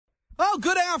Oh,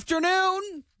 good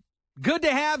afternoon. Good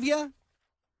to have you.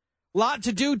 Lot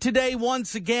to do today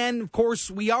once again. Of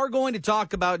course, we are going to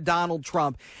talk about Donald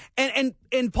Trump. And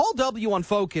Paul W. on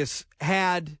Focus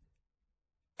had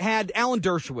Alan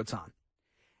Dershowitz on.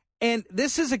 And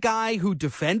this is a guy who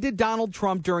defended Donald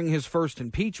Trump during his first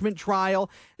impeachment trial.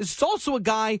 This is also a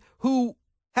guy who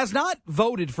has not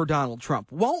voted for Donald Trump,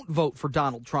 won't vote for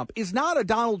Donald Trump, is not a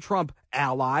Donald Trump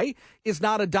ally, is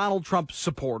not a Donald Trump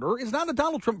supporter, is not a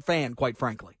Donald Trump fan, quite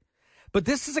frankly. But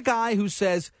this is a guy who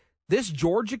says this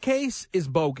Georgia case is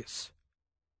bogus.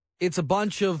 It's a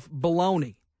bunch of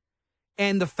baloney.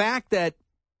 And the fact that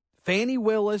Fani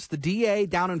Willis, the DA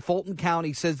down in Fulton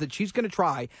County, says that she's going to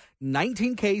try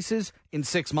 19 cases in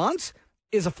 6 months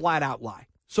is a flat-out lie.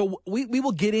 So we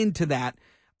will get into that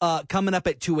coming up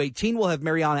at 2:18. We'll have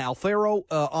Mariana Alfaro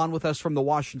on with us from the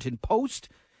Washington Post.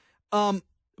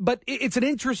 But it's an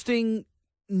interesting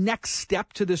next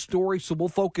step to this story, so we'll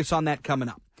focus on that coming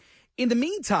up. In the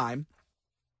meantime,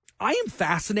 I am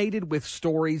fascinated with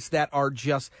stories that are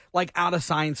just like out of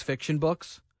science fiction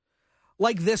books.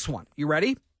 Like this one. You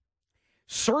ready?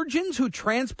 Surgeons who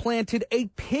transplanted a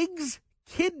pig's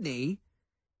kidney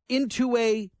into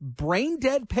a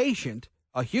brain-dead patient,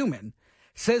 a human,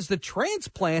 says the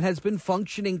transplant has been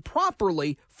functioning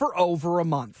properly for over a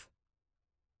month.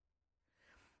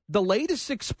 The latest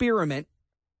experiment,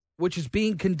 which is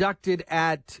being conducted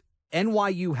at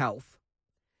NYU Health,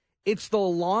 it's the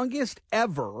longest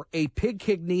ever a pig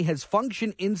kidney has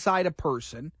functioned inside a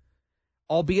person,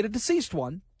 albeit a deceased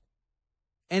one.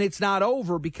 And it's not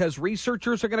over because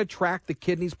researchers are going to track the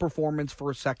kidney's performance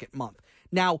for a second month.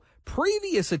 Now,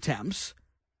 previous attempts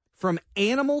from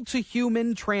animal to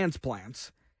human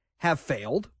transplants have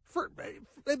failed.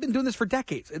 They've been doing this for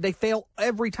decades. They fail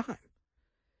every time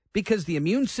because the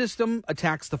immune system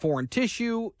attacks the foreign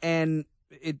tissue and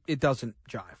it doesn't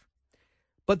jive.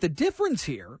 But the difference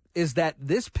here is that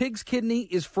this pig's kidney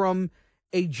is from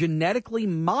a genetically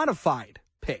modified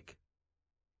pig,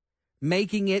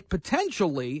 making it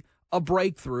potentially a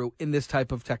breakthrough in this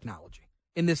type of technology,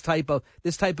 in this type of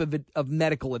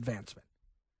medical advancement.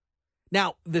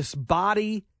 Now, this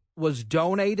body was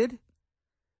donated.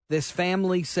 This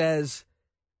family says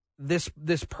this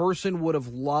person would have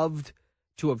loved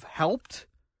to have helped,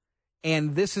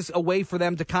 and this is a way for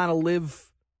them to kind of live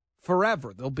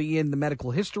forever. They'll be in the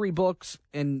medical history books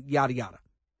and yada yada.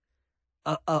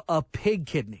 A pig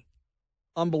kidney,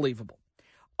 unbelievable.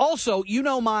 Also, you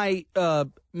know my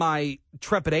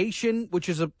trepidation, which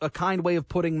is a kind way of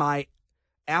putting my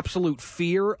absolute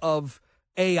fear of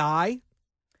AI.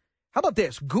 How about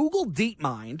this? Google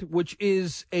DeepMind, which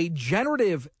is a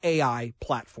generative AI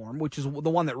platform, which is the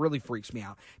one that really freaks me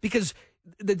out. Because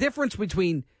the difference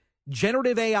between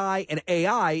generative AI and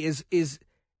AI is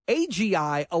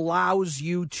AGI allows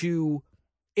you to,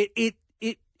 it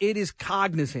is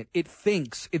cognizant, it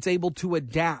thinks, it's able to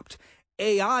adapt.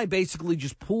 AI basically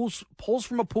just pulls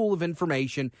from a pool of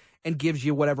information and gives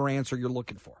you whatever answer you're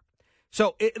looking for.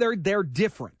 So they're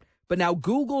different. But now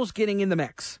Google's getting in the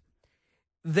mix.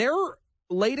 Their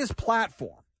latest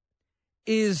platform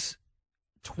is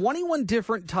 21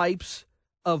 different types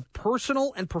of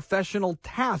personal and professional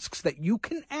tasks that you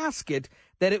can ask it,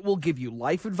 that it will give you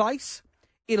life advice.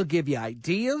 It'll give you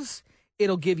ideas.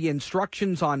 It'll give you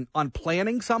instructions on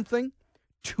planning something,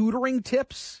 tutoring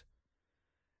tips.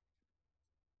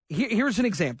 Here's an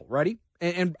example. Ready?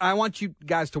 And I want you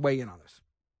guys to weigh in on this.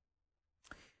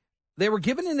 They were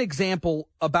given an example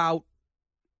about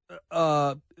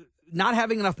not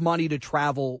having enough money to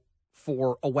travel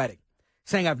for a wedding,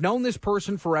 saying, I've known this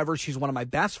person forever. She's one of my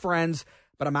best friends,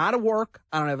 but I'm out of work.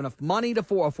 I don't have enough money to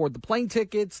afford the plane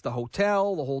tickets, the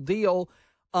hotel, the whole deal.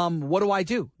 What do I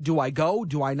do? Do I go?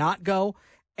 Do I not go?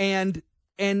 And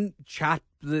this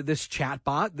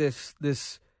chatbot,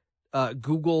 this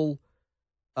Google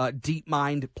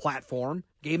DeepMind platform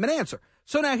gave him an answer.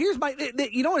 So now here's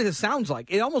you know what it sounds like?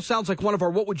 It almost sounds like one of our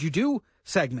What Would You Do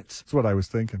segments. That's what I was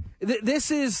thinking.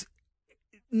 This is,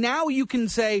 now you can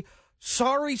say,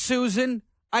 sorry, Susan,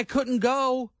 I couldn't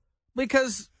go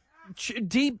because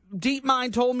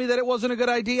DeepMind told me that it wasn't a good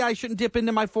idea. I shouldn't dip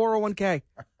into my 401k.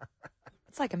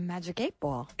 It's like a magic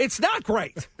 8-ball. It's not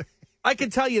great. I can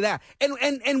tell you that. And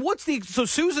so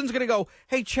Susan's going to go,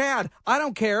 hey, Chad, I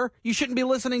don't care. You shouldn't be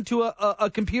listening to a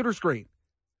computer screen.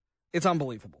 It's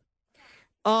unbelievable.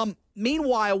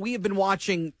 Meanwhile, we have been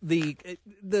watching not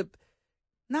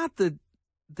the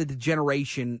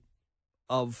degeneration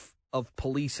of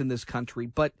police in this country,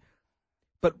 but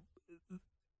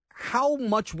how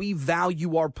much we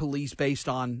value our police based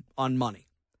on money.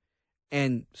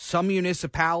 And some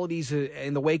municipalities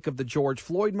in the wake of the George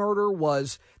Floyd murder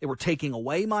they were taking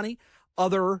away money.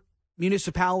 Other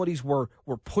municipalities were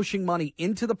pushing money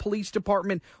into the police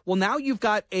department. Well, now you've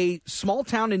got a small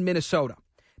town in Minnesota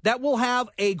that will have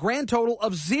a grand total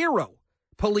of 0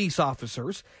 police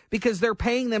officers because they're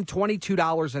paying them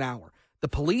 $22 an hour. The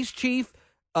police chief,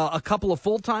 a couple of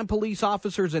full-time police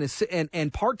officers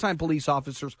and part-time police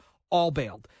officers all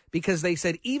bailed because they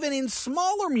said even in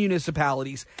smaller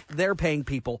municipalities, they're paying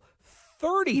people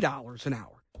 $30 an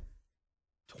hour.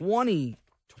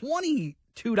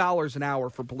 $22 an hour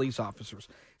for police officers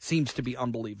seems to be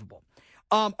unbelievable.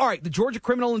 All right, the Georgia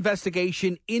criminal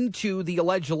investigation into the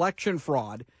alleged election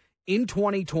fraud in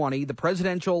 2020, the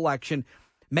presidential election,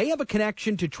 may have a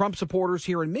connection to Trump supporters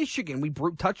here in Michigan. We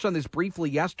touched on this briefly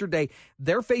yesterday.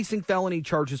 They're facing felony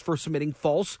charges for submitting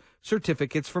false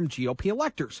certificates from GOP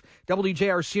electors.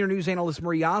 WJR senior news analyst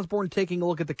Marie Osborne taking a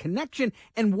look at the connection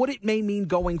and what it may mean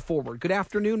going forward. Good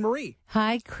afternoon, Marie.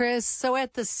 Hi, Chris. So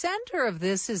at the center of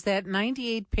this is that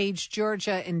 98-page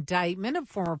Georgia indictment of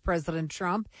former President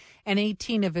Trump and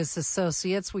 18 of his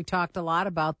associates. We talked a lot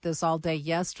about this all day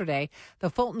yesterday.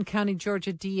 The Fulton County,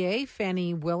 Georgia DA,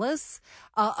 Fani Willis,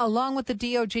 along with the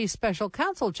DOJ special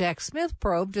counsel, Jack Smith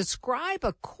probe, describe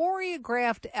a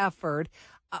choreographed effort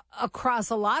across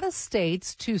a lot of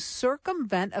states to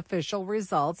circumvent official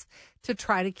results to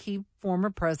try to keep former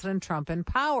President Trump in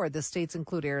power. The states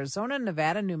include Arizona,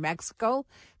 Nevada, New Mexico,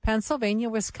 Pennsylvania,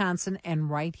 Wisconsin, and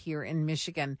right here in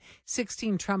Michigan.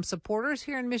 16 Trump supporters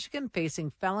here in Michigan facing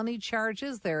felony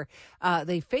charges.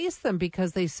 They face them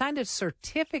because they signed a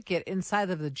certificate inside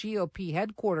of the GOP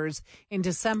headquarters in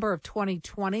December of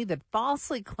 2020 that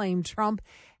falsely claimed Trump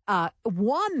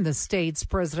won the state's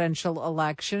presidential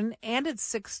election and its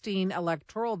 16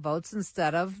 electoral votes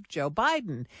instead of Joe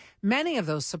Biden. Many of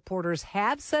those supporters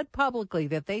have said publicly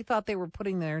that they thought they were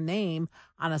putting their name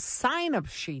on a sign-up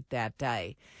sheet that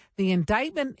day. The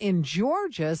indictment in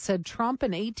Georgia said Trump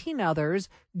and 18 others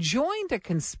joined a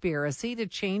conspiracy to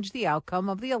change the outcome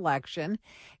of the election.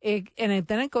 Then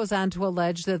it goes on to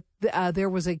allege that there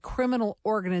was a criminal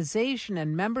organization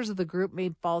and members of the group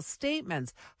made false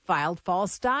statements, filed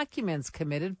false documents,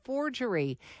 committed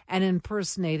forgery, and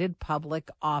impersonated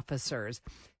public officers.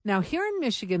 Now, here in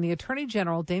Michigan, the Attorney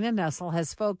General, Dana Nessel,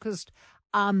 has focused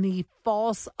on the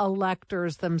false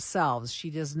electors themselves.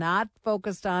 She does not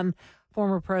focus on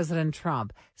former President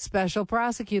Trump. Special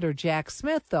Prosecutor Jack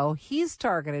Smith, though, he's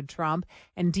targeted Trump,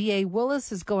 and DA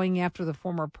Willis is going after the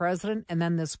former president and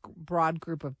then this broad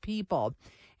group of people.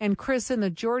 And Chris, in the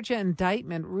Georgia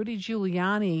indictment, Rudy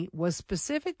Giuliani was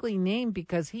specifically named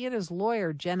because he and his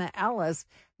lawyer, Jenna Ellis,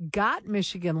 got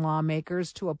Michigan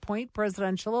lawmakers to appoint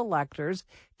presidential electors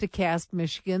to cast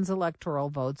Michigan's electoral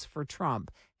votes for Trump.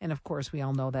 And, of course, we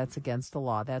all know that's against the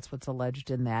law. That's what's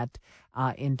alleged in that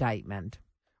indictment.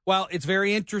 Well, it's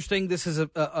very interesting. This is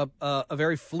a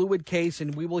very fluid case,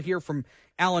 and we will hear from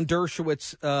Alan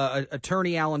Dershowitz,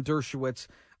 attorney Alan Dershowitz,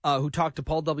 who talked to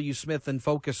Paul W. Smith and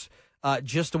Focus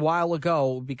just a while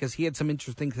ago because he had some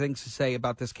interesting things to say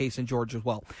about this case in Georgia as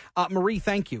well. Marie,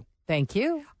 thank you. Thank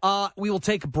you. We will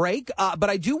take a break,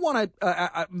 but I do want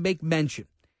to make mention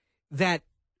that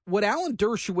what Alan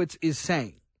Dershowitz is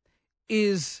saying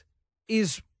is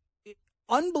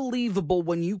unbelievable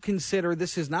when you consider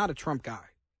this is not a Trump guy.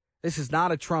 This is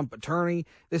not a Trump attorney.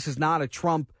 This is not a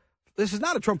Trump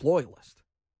loyalist.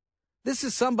 This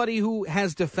is somebody who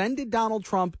has defended Donald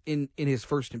Trump in his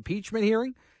first impeachment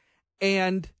hearing.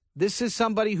 And this is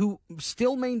somebody who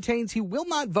still maintains he will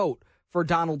not vote for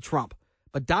Donald Trump.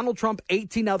 But Donald Trump,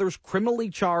 18 others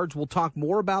criminally charged. We'll talk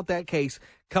more about that case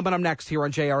coming up next here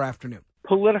on JR Afternoon.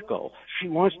 Political. She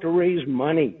wants to raise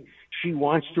money. She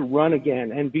wants to run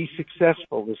again and be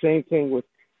successful. The same thing with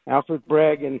Alfred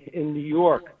Bragg in New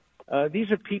York.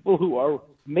 These are people who are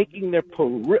making their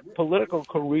political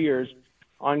careers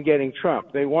on getting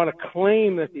Trump. They want to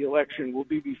claim that the election will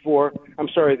be the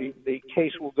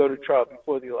case will go to trial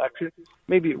before the election.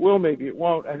 Maybe it will, maybe it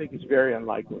won't. I think it's very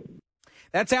unlikely.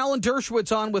 That's Alan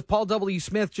Dershowitz on with Paul W.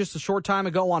 Smith just a short time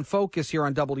ago on Focus here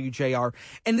on WJR.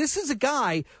 And this is a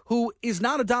guy who is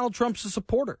not a Donald Trump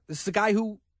supporter. This is a guy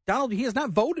who he has not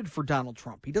voted for Donald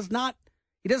Trump. He does not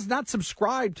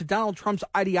subscribe to Donald Trump's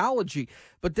ideology.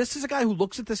 But this is a guy who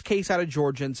looks at this case out of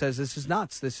Georgia and says, this is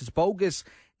nuts. This is bogus.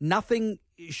 Nothing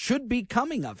should be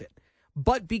coming of it.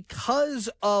 But because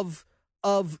of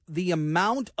the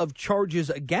amount of charges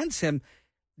against him,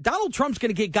 Donald Trump's going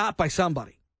to get got by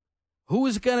somebody. Who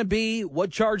is it going to be?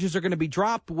 What charges are going to be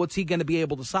dropped? What's he going to be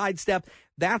able to sidestep?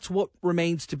 That's what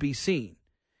remains to be seen.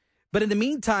 But in the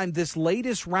meantime, this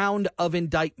latest round of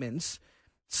indictments,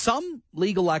 some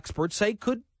legal experts say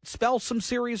could spell some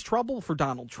serious trouble for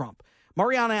Donald Trump.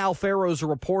 Mariana Alfaro is a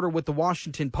reporter with the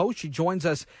Washington Post. She joins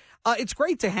us. It's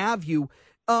great to have you.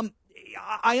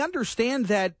 I understand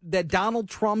that Donald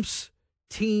Trump's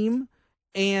team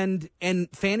and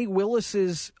Fani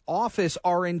Willis's office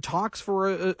are in talks for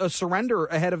a surrender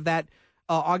ahead of that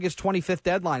August 25th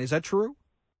deadline. Is that true?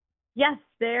 Yes,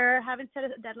 they haven't set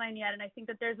a deadline yet, and I think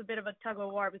that there's a bit of a tug of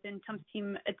war within Trump's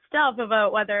team itself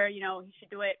about whether he should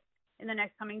do it in the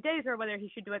next coming days or whether he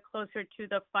should do it closer to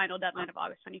the final deadline of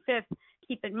August 25th.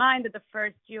 Keep in mind that the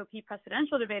first GOP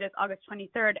presidential debate is August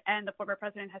 23rd, and the former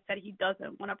president has said he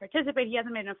doesn't want to participate. He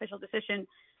hasn't made an official decision,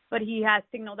 but he has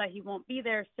signaled that he won't be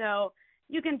there. So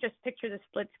you can just picture the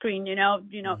split screen,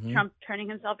 Trump turning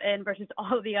himself in versus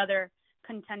all the other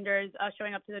contenders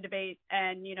showing up to the debate,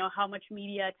 and how much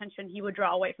media attention he would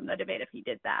draw away from the debate if he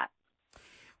did that.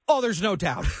 Oh, there's no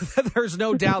doubt. There's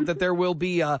no doubt that there will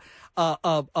be a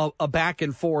back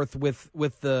and forth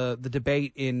with the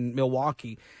debate in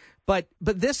Milwaukee. But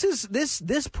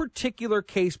this particular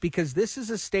case, because this is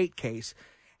a state case,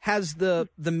 has the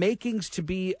makings to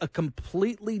be a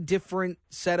completely different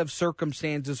set of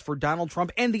circumstances for Donald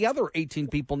Trump and the other 18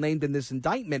 people named in this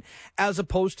indictment, as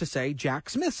opposed to, say, Jack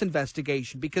Smith's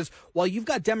investigation. Because while you've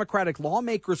got Democratic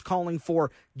lawmakers calling for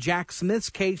Jack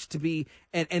Smith's case to be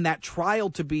and that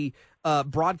trial to be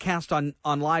broadcast on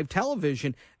live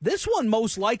television, this one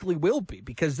most likely will be,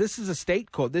 because this is a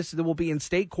state court. This will be in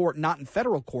state court, not in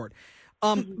federal court.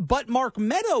 But Mark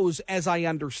Meadows, as I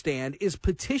understand, is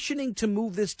petitioning to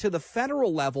move this to the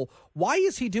federal level. Why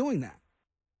is he doing that?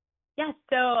 Yes,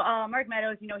 so Mark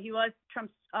Meadows, he was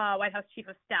Trump's White House chief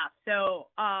of staff. So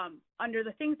under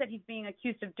the things that he's being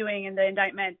accused of doing in the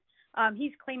indictment,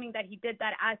 he's claiming that he did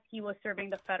that as he was serving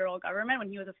the federal government when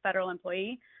he was a federal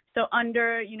employee. So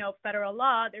under, federal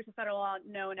law, there's a federal law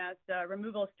known as the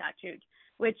removal statute,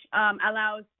 which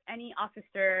allows any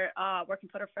officer working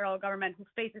for the federal government who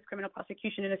faces criminal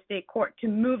prosecution in a state court to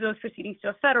move those proceedings to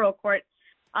a federal court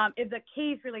if the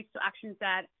case relates to actions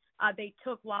that they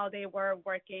took while they were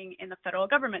working in the federal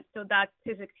government. So that's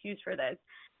his excuse for this.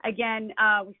 Again,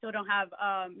 we still don't have,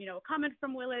 a comment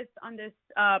from Willis on this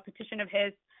petition of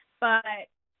his, but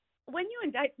when you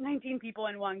indict 19 people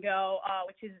in one go,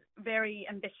 which is very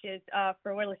ambitious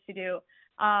for Willis to do,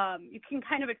 you can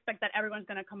kind of expect that everyone's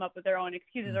going to come up with their own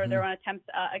excuses or their own attempts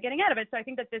at getting out of it. So I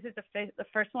think that this is the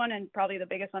first one and probably the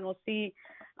biggest one we'll see,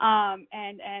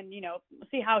 and we'll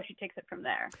see how she takes it from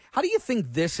there. How do you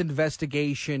think this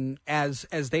investigation, as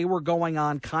they were going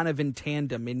on kind of in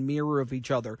tandem, in mirror of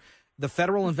each other, the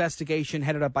federal investigation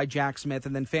headed up by Jack Smith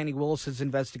and then Fani Willis's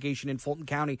investigation in Fulton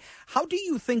County, how do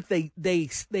you think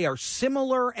they are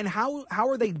similar, and how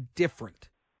are they different?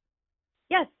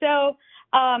 Yes, so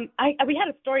we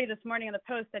had a story this morning in the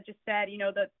Post that just said,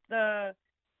 the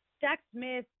Jack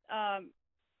Smith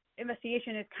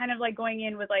investigation is kind of like going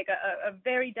in with like a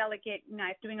very delicate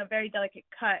knife, doing a very delicate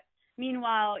cut.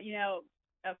 Meanwhile,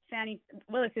 Fani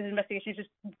Willis's investigation is just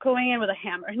going in with a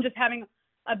hammer and just having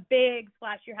a big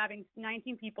splash. You're having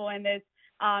 19 people in this.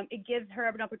 It gives her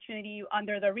an opportunity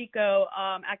under the RICO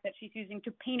Act that she's using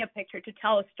to paint a picture, to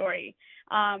tell a story.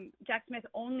 Jack Smith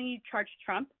only charged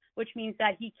Trump, which means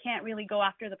that he can't really go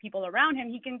after the people around him.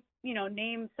 He can,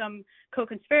 name some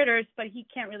co-conspirators, but he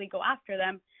can't really go after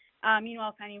them.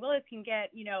 Meanwhile, Fani Willis can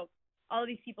get, all of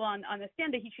these people on the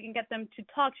stand, that she can get them to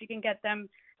talk. She can get them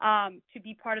to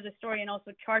be part of the story and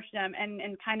also charge them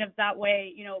and kind of that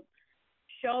way,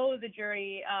 show the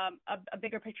jury a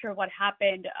bigger picture of what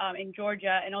happened in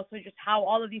Georgia, and also just how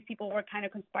all of these people were kind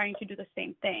of conspiring to do the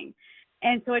same thing.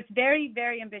 And so it's very,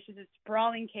 very ambitious. It's a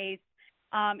sprawling case.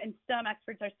 And some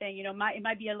experts are saying, it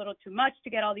might be a little too much to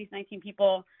get all these 19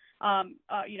 people,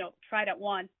 tried at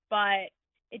once, but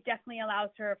it definitely allows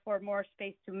her for more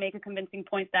space to make a convincing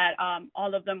point that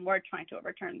all of them were trying to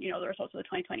overturn, the results of the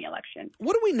 2020 election.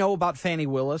 What do we know about Fani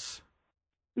Willis?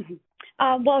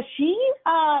 Well, she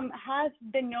has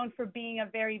been known for being a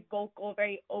very vocal,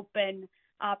 very open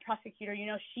prosecutor.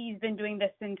 She's been doing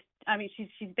this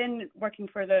she's been working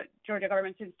for the Georgia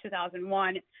government since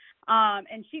 2001.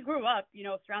 And she grew up,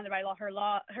 surrounded by law.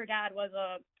 Her dad was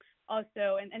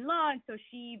also in law. And so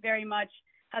she very much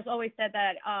has always said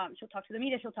that she'll talk to the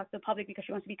media, she'll talk to the public because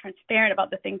she wants to be transparent about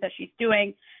the things that she's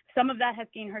doing. Some of that has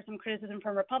gained her some criticism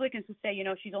from Republicans who say,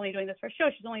 she's only doing this for show.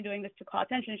 She's only doing this to call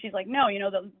attention. She's like, no,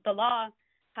 the law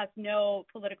has no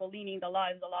political leaning. The law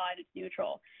is the law and it's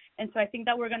neutral. And so I think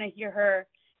that we're going to hear her,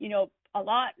 a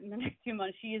lot in the next few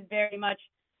months. She is very much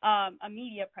a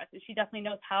media presence. She definitely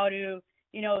knows how to,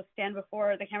 stand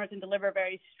before the cameras and deliver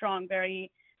very strong, very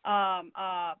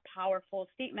powerful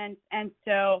statements. And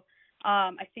so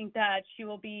I think that she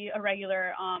will be a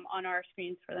regular on our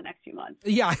screens for the next few months.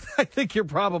 Yeah, I think you're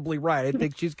probably right. I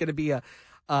think she's going to be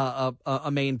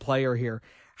a main player here.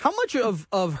 How much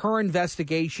of her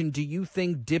investigation do you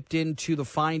think dipped into the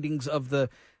findings of the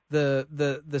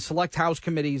Select House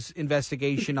Committee's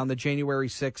investigation on the January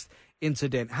 6th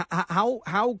incident?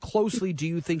 How closely do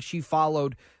you think she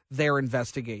followed their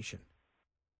investigation?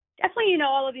 Definitely,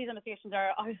 all of these investigations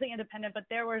are obviously independent, but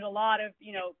there was a lot of,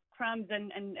 crumbs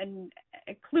and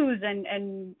clues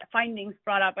and findings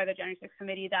brought out by the January 6th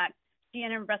committee that she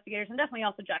and her investigators, and definitely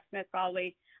also Jack Smith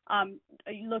probably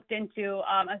looked into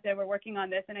as they were working on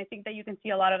this. And I think that you can see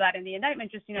a lot of that in the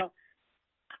indictment, just,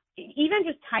 even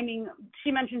just timing.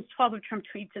 She mentions 12 of Trump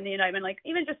tweets in the indictment, like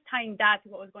even just tying that to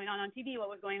what was going on TV, what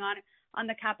was going on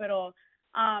the Capitol.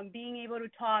 Being able to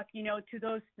talk, to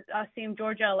those same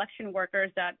Georgia election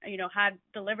workers that, had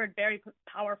delivered very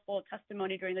powerful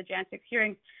testimony during the Jan 6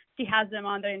 hearings. She has them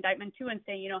on the indictment too, and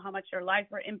saying, how much their lives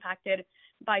were impacted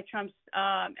by Trump's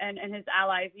and his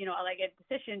allies, alleged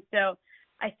decisions. So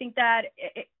I think that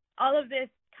all of this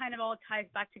kind of all ties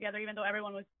back together, even though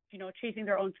everyone was, chasing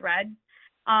their own threads.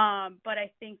 But I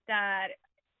think that,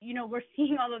 we're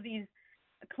seeing all of these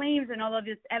claims and all of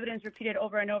this evidence repeated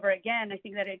over and over again. I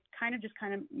think that it kind of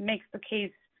makes the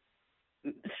case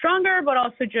stronger, but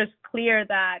also just clear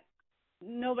that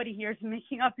nobody here is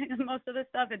making up most of this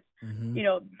stuff. It's,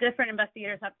 different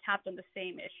investigators have tapped on the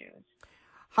same issues.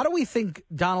 How do we think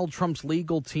Donald Trump's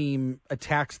legal team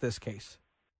attacks this case?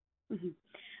 Mm-hmm.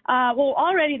 Well,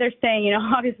 already they're saying,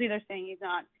 obviously they're saying he's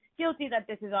not guilty, that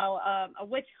this is all a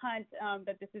witch hunt,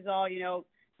 that this is all,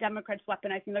 Democrats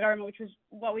weaponizing the government, which is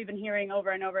what we've been hearing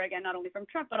over and over again, not only from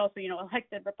Trump, but also,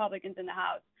 elected Republicans in the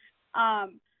House.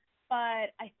 But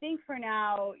I think for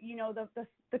now,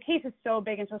 the case is so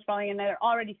big and so sprawling, and they're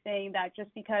already saying that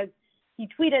just because he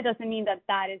tweeted doesn't mean that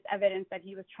that is evidence that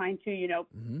he was trying to,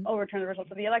 overturn the results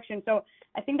of the election. So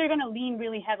I think they're going to lean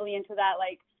really heavily into that,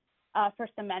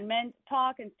 First Amendment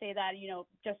talk and say that,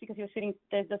 just because he was tweeting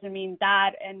this doesn't mean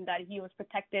that, and that he was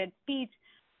protected speech.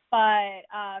 But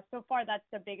so far, that's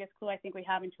the biggest clue I think we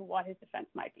have into what his defense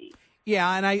might be.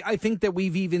 Yeah, and I think that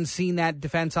we've even seen that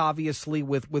defense, obviously,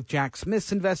 with Jack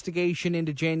Smith's investigation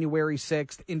into January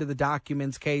 6th, into the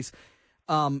documents case,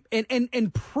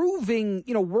 and proving,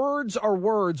 words are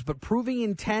words, but proving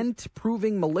intent,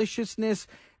 proving maliciousness,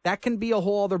 that can be a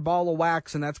whole other ball of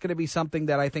wax, and that's going to be something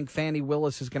that I think Fani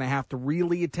Willis is going to have to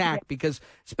really attack, because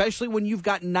especially when you've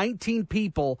got 19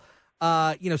 people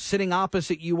sitting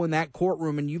opposite you in that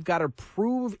courtroom, and you've got to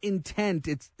prove intent.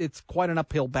 It's quite an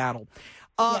uphill battle.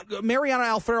 Mariana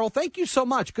Alfaro, thank you so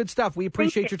much. Good stuff. We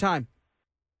appreciate your time.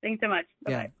 Thanks so much.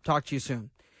 Bye-bye. Yeah, talk to you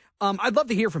soon. I'd love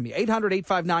to hear from you.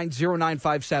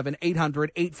 800-859-0957,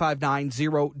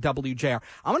 800-859-0WJR.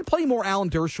 I'm going to play more Alan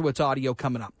Dershowitz audio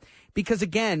coming up, because,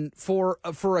 again, for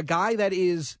a guy that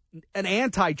is an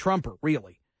anti-Trumper,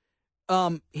 really,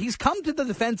 he's come to the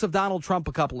defense of Donald Trump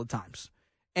a couple of times.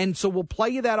 And so we'll play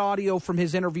you that audio from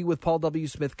his interview with Paul W.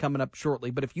 Smith coming up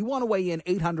shortly. But if you want to weigh in,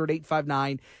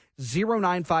 800-859-0957,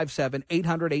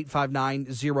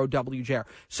 800-859-0WJR.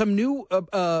 Some new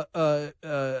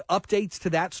updates to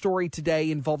that story today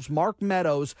involves Mark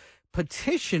Meadows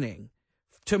petitioning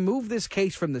to move this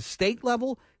case from the state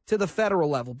level to the federal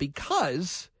level,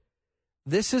 because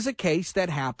this is a case that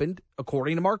happened,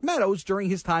 according to Mark Meadows, during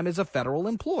his time as a federal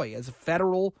employee, as a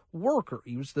federal worker.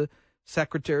 He was the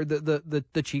secretary,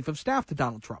 the chief of staff to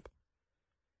Donald Trump.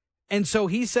 And so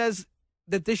he says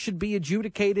that this should be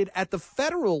adjudicated at the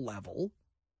federal level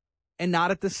and not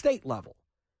at the state level.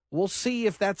 We'll see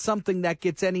if that's something that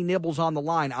gets any nibbles on the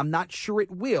line. I'm not sure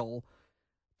it will,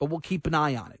 but we'll keep an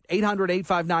eye on it.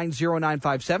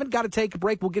 800-859-0957. Got to take a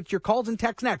break. We'll get to your calls and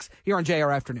texts next here on JR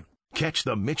Afternoon. Catch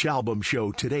the Mitch Albom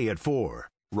Show today at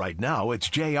 4. Right now, it's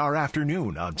JR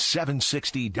Afternoon on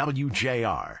 760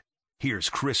 WJR. Here's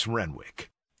Chris Renwick.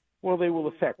 Well, they will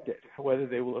affect it. Whether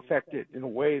they will affect it in a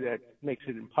way that makes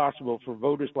it impossible for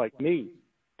voters like me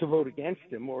to vote against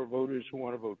him, or voters who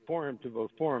want to vote for him to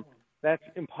vote for him, that's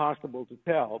impossible to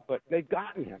tell. But they've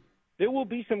gotten him. There will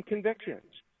be some convictions.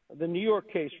 The New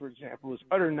York case, for example, is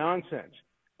utter nonsense.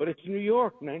 But it's New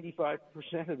York. 95%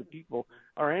 of the people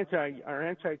are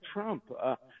anti-Trump,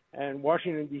 and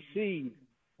Washington D.C.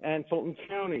 and Fulton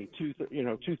County,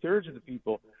 two-thirds of the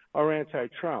people are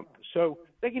anti-Trump. So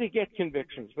they're going to get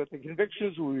convictions, but the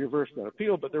convictions will be reversed on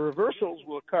appeal, but the reversals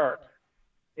will occur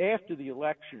after the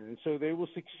election. And so they will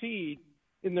succeed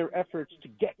in their efforts to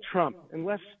get Trump,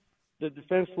 unless the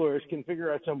defense lawyers can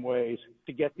figure out some ways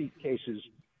to get these cases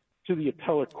to the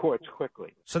appellate courts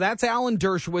quickly. So that's Alan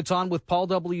Dershowitz on with Paul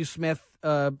W. Smith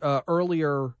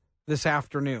earlier this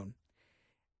afternoon.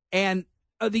 And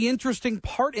the interesting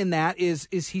part in that is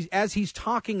he's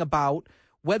talking about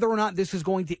whether or not this is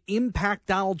going to impact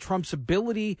Donald Trump's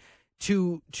ability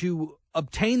to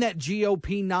obtain that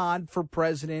GOP nod for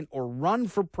president or run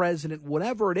for president,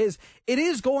 whatever it is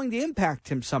going to impact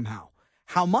him somehow.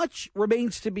 How much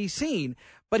remains to be seen,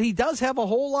 but he does have a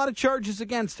whole lot of charges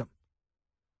against him.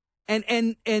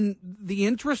 And the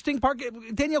interesting part,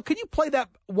 Danielle, can you play that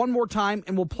one more time,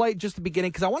 and we'll play just the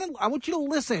beginning, because I want you to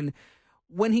listen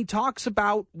when he talks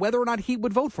about whether or not he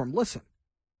would vote for him. Listen.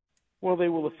 Well, they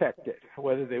will affect it.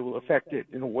 Whether they will affect it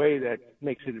in a way that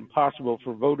makes it impossible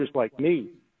for voters like me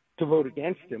to vote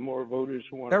against him, or voters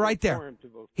who want to vote for him to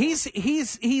vote for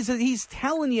him. He's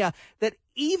telling you that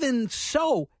even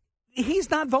so, he's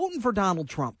not voting for Donald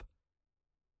Trump.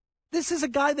 This is a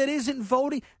guy that isn't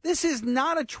voting. This is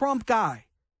not a Trump guy.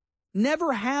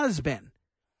 Never has been.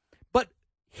 But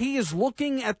he is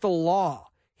looking at the law.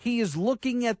 He is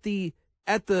looking at the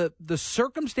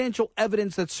circumstantial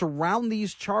evidence that surround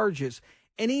these charges.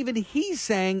 And even he's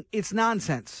saying it's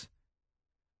nonsense.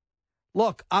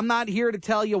 Look, I'm not here to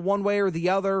tell you one way or the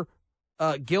other,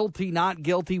 guilty, not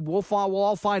guilty. We'll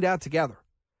all find out together.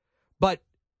 But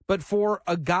for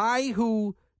a guy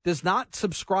who does not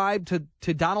subscribe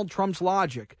to Donald Trump's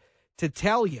logic to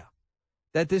tell you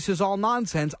that this is all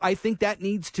nonsense, I think that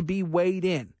needs to be weighed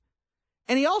in.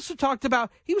 And he also talked about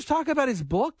his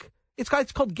book. It's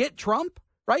called Get Trump,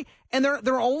 right? And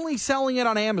they're only selling it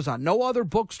on Amazon. No other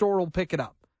bookstore will pick it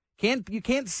up. You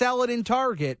can't sell it in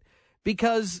Target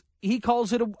because he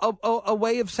calls it a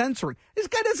way of censoring. This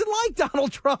guy doesn't like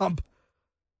Donald Trump.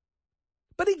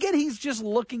 But again, he's just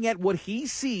looking at what he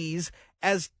sees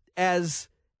as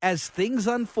things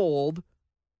unfold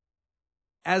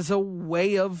as a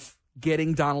way of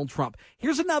getting Donald Trump.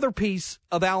 Here's another piece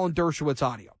of Alan Dershowitz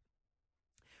audio.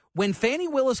 When Fani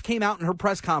Willis came out in her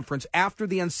press conference after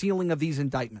the unsealing of these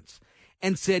indictments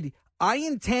and said, I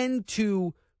intend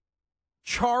to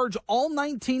charge all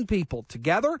 19 people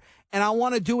together, and I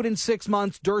want to do it in 6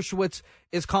 months, Dershowitz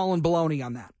is calling baloney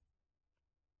on that.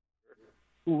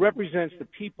 Who represents the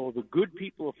people, the good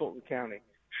people of Fulton County,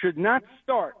 should not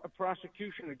start a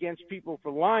prosecution against people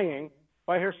for lying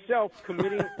by herself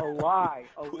committing a lie,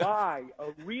 a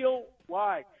real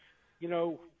lie. You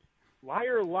know,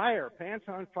 liar, pants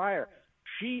on fire.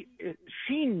 She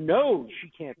knows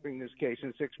she can't bring this case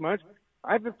in 6 months.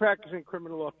 I've been practicing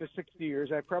criminal law for 60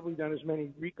 years. I've probably done as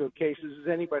many RICO cases as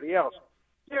anybody else.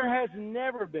 There has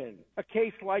never been a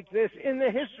case like this in the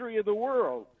history of the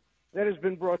world that has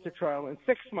been brought to trial in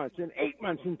 6 months, in 8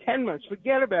 months, in 10 months.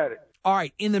 Forget about it. All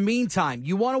right. In the meantime,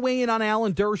 you want to weigh in on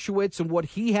Alan Dershowitz and what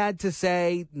he had to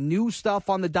say, new stuff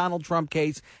on the Donald Trump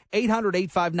case,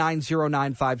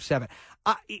 800-859-0957.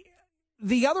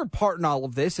 The other part in all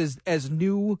of this is as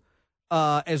new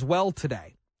as well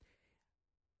today.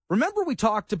 Remember we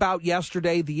talked about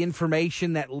yesterday the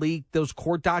information that leaked, those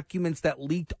court documents that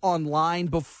leaked online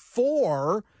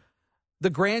before the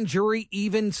grand jury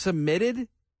even submitted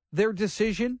their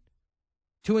decision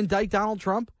to indict Donald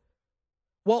Trump?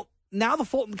 Well, now the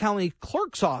Fulton County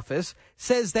Clerk's Office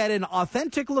says that an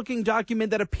authentic-looking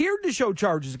document that appeared to show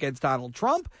charges against Donald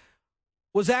Trump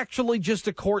was actually just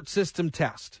a court system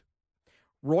test.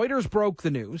 Reuters broke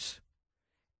the news,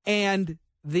 and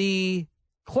the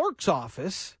Clerk's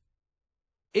Office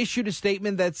issued a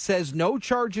statement that says no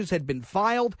charges had been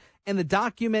filed, and the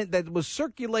document that was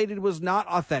circulated was not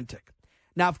authentic.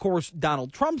 Now, of course,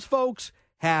 Donald Trump's folks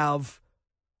have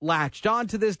latched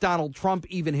onto this. Donald Trump,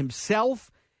 even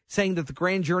himself, saying that the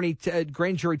grand jury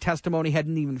testimony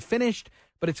hadn't even finished,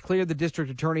 but it's clear the district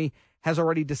attorney has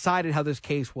already decided how this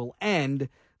case will end.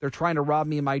 They're trying to rob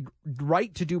me of my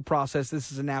right to due process.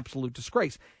 This is an absolute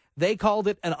disgrace. They called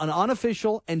it an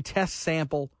unofficial and test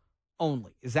sample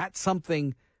only. Is that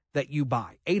something that you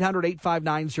buy?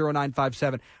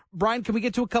 800-859-0957. Brian, can we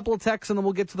get to a couple of texts and then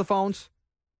we'll get to the phones?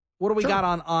 What do we got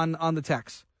on the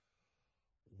text?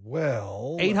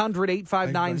 Well,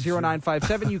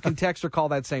 800-859-0957. You can text or call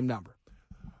that same number.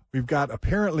 We've got,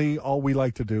 apparently, all we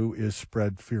like to do is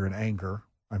spread fear and anger.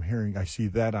 I see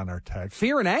that on our text.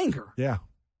 Fear and anger? Yeah.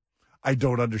 I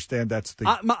don't understand. That's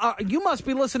the. You must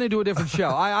be listening to a different show.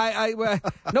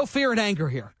 No fear and anger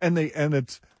here. And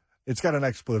it's got an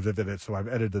expletive in it, so I've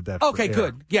edited that. Okay,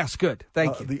 good. Yes, good.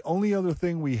 Thank you. The only other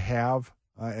thing we have,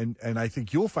 and I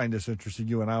think you'll find this interesting.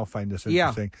 You and I'll find this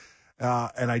interesting. Yeah.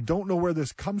 And I don't know where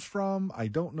this comes from. I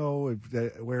don't know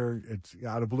where it's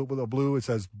out of blue. It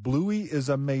says, Bluey is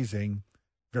amazing.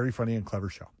 Very funny and clever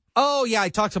show. Oh, yeah. I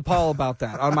talked to Paul about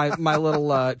that on my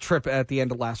little trip at the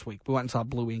end of last week. We went and saw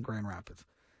Bluey in Grand Rapids.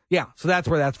 Yeah, so that's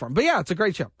where that's from. But, yeah, it's a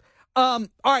great show. All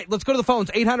right, let's go to the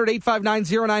phones.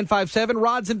 800-859-0957.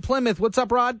 Rod's in Plymouth. What's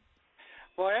up, Rod?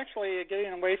 Well, actually,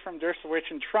 getting away from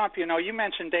Dershowitz and Trump, you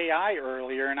mentioned AI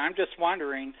earlier, and I'm just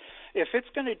wondering, if it's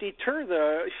going to deter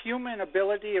the human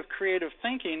ability of creative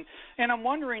thinking. And I'm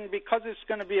wondering, because it's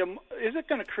going to be is it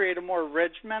going to create a more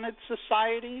regimented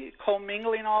society,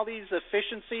 commingling all these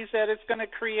efficiencies that it's going to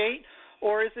create?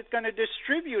 Or is it going to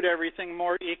distribute everything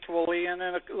more equally and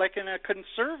like in a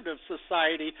conservative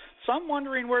society? So I'm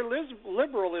wondering where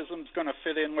liberalism's going to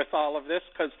fit in with all of this,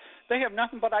 because they have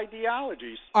nothing but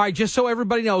ideologies. All right, just so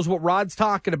everybody knows what Rod's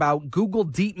talking about, Google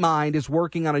DeepMind is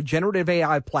working on a generative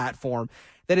AI platform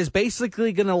that is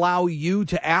basically going to allow you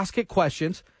to ask it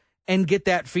questions and get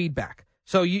that feedback.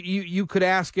 So you could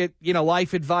ask it,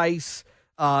 life advice,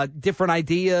 different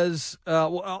ideas,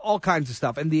 all kinds of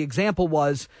stuff. And the example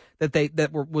was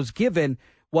was given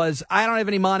was, I don't have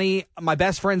any money. My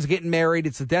best friend's getting married.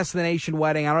 It's a destination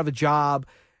wedding. I don't have a job.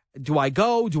 Do I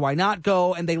go? Do I not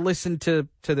go? And they listen to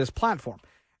this platform.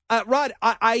 Rod,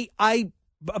 I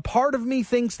a part of me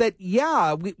thinks that,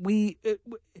 we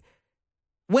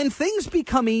when things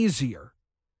become easier,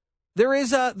 there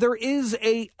is a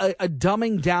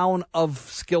dumbing down of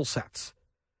skill sets,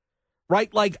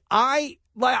 right? I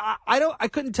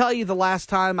couldn't tell you the last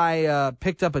time I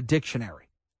picked up a dictionary,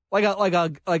 like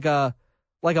a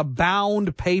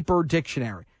bound paper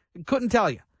dictionary. Couldn't tell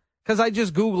you, because I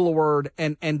just Google a word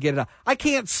and get it up. I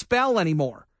can't spell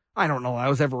anymore. I don't know I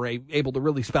was ever able to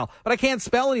really spell, but I can't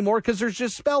spell anymore because there's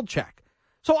just spell check.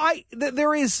 So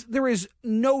there is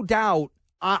no doubt,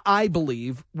 I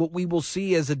believe, what we will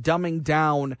see as a dumbing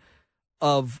down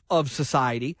of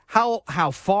society.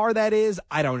 How far that is,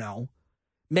 I don't know.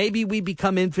 Maybe we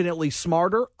become infinitely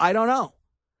smarter. I don't know.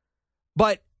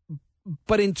 But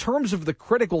in terms of the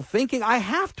critical thinking, I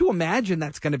have to imagine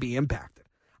that's going to be impacted.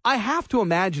 I have to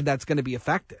imagine that's going to be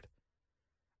affected.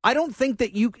 I don't think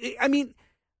that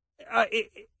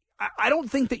I don't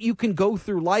think that you can go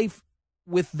through life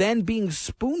with then being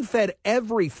spoon-fed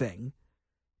everything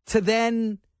to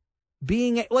then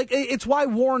being it's why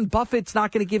Warren Buffett's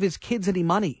not going to give his kids any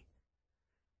money,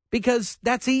 because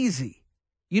that's easy.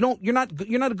 You're not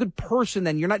a good person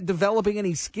then. You're not developing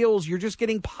any skills. You're just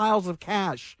getting piles of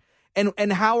cash.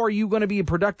 And how are you going to be a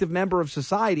productive member of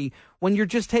society when you're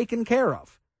just taken care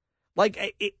of?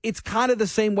 It's kind of the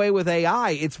same way with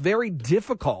AI. It's very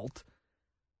difficult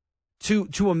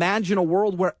to imagine a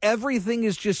world where everything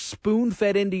is just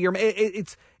spoon-fed into your...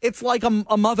 It's like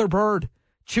a mother bird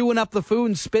chewing up the food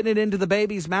and spitting it into the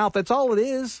baby's mouth. That's all it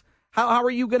is. How are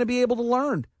you going to be able to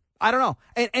learn? I don't know.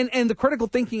 And the critical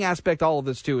thinking aspect, all of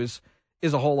this too, is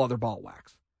a whole other ball of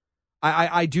wax.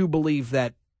 I do believe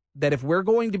that if we're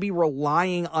going to be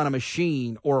relying on a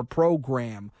machine or a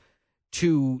program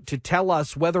to tell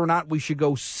us whether or not we should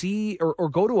go see or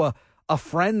go to a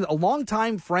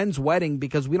longtime friend's wedding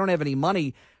because we don't have any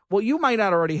money, well, you might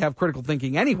not already have critical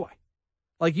thinking anyway.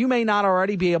 You may not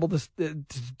already be able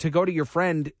to go to your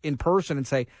friend in person and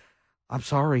say, I'm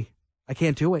sorry, I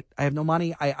can't do it. I have no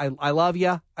money. I love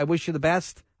you. I wish you the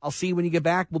best. I'll see you when you get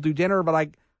back. We'll do dinner, but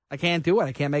I can't do it.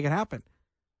 I can't make it happen.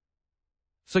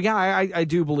 So, yeah, I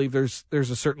do believe there's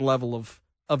a certain level of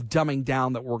dumbing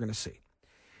down that we're going to see.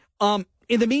 In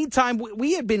the meantime,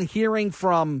 we had been hearing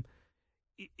from,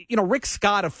 Rick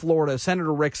Scott of Florida,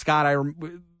 Senator Rick Scott.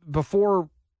 Before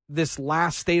this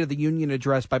last State of the Union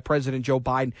address by President Joe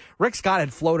Biden, Rick Scott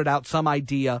had floated out some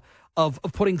idea of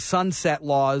putting sunset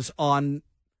laws on,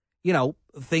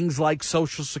 things like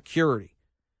Social Security.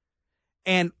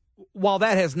 And while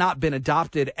that has not been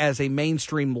adopted as a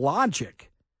mainstream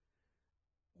logic,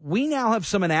 we now have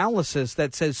some analysis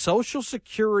that says Social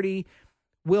Security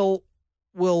will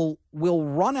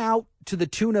run out to the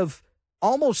tune of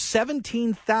almost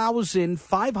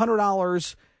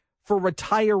 $17,500 for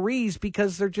retirees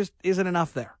because there just isn't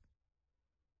enough there.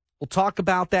 We'll talk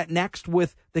about that next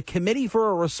with the Committee for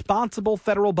a Responsible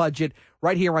Federal Budget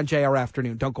right here on JR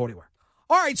Afternoon. Don't go anywhere.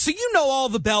 All right, so all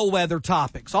the bellwether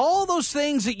topics, all those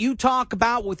things that you talk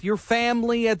about with your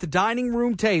family at the dining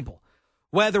room table,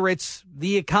 whether it's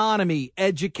the economy,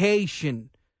 education,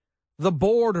 the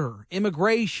border,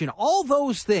 immigration, all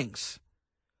those things.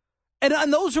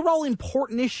 And those are all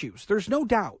important issues. There's no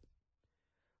doubt.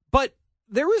 But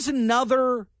there is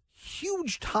another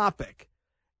huge topic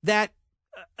that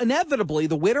inevitably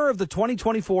the winner of the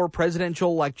 2024 presidential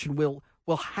election will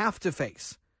have to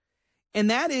face.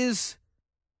 And that is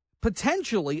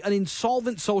potentially an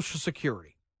insolvent Social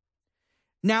Security.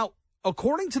 Now,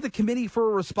 according to the Committee for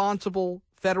a Responsible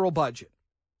Federal Budget,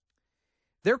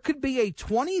 there could be a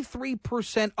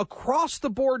 23%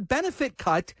 across-the-board benefit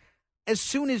cut as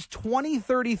soon as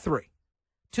 2033.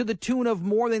 to the tune of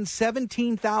more than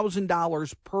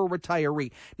 $17,000 per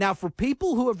retiree. Now, for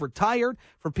people who have retired,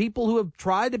 for people who have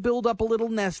tried to build up a little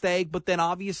nest egg, but then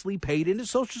obviously paid into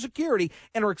Social Security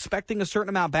and are expecting a certain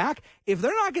amount back, if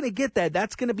they're not going to get that,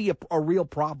 that's going to be a real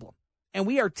problem. And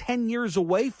we are 10 years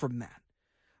away from that.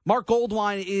 Mark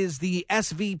Goldwine is the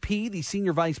SVP, the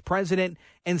Senior Vice President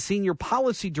and Senior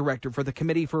Policy Director for the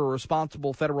Committee for a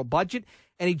Responsible Federal Budget,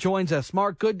 and he joins us.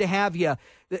 Mark, good to have you.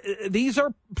 These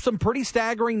are some pretty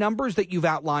staggering numbers that you've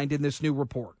outlined in this new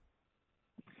report.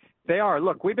 They are.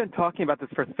 Look, we've been talking about this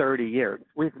for 30 years.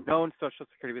 We've known Social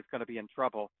Security was going to be in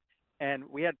trouble, and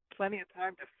we had plenty of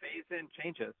time to phase in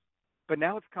changes. But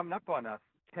now it's coming up on us.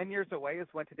 10 years away is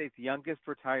when today's youngest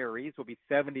retirees will be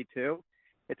 72.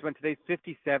 It's when today's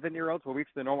 57-year-olds will reach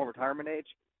the normal retirement age.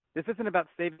 This isn't about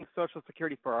saving Social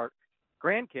Security for our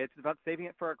grandkids. It's about saving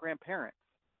it for our grandparents.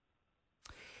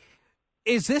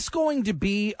 Is this going to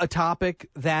be a topic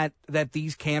that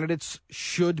these candidates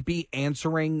should be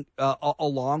answering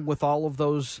along with all of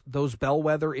those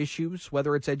bellwether issues,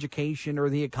 whether it's education or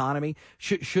the economy?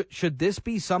 Should this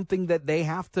be something that they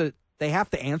have to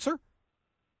answer?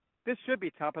 This should be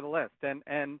top of the list.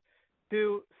 And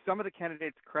to some of the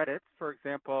candidates' credit, for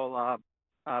example,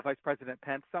 Vice President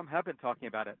Pence, some have been talking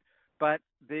about it. But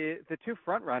the two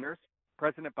frontrunners,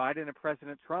 President Biden and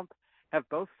President Trump, have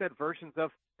both said versions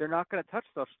of they're not going to touch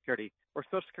Social Security or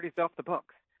Social Security's off the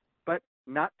books. But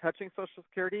not touching Social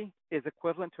Security is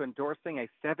equivalent to endorsing a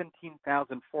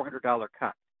 $17,400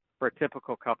 cut for a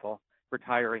typical couple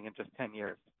retiring in just 10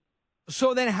 years.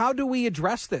 So then how do we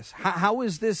address this? How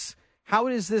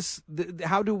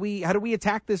do we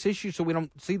attack this issue so we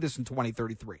don't see this in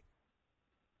 2033?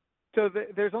 So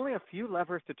there's only a few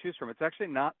levers to choose from. It's actually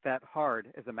not that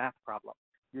hard as a math problem.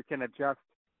 You can adjust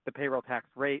the payroll tax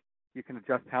rate. You can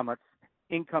adjust how much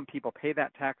income people pay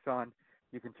that tax on.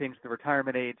 You can change the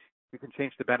retirement age. You can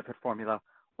change the benefit formula,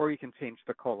 or you can change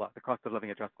the COLA, the cost of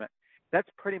living adjustment. That's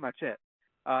pretty much it.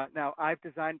 Now, I've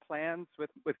designed plans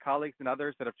with colleagues and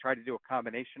others that have tried to do a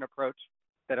combination approach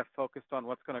that have focused on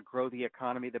what's going to grow the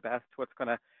economy the best, what's going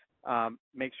to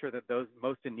make sure that those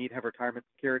most in need have retirement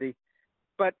security.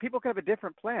 But people can have a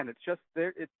different plan. It's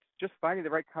just finding the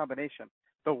right combination.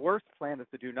 The worst plan is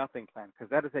the do nothing plan,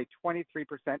 because that is a 23%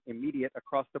 immediate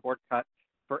across the board cut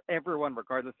for everyone,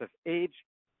 regardless of age,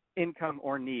 income,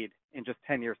 or need in just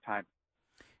 10 years' time.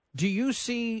 Do you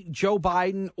see Joe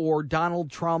Biden or Donald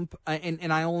Trump,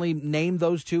 and I only name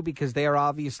those two because they are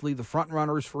obviously the front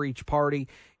runners for each party,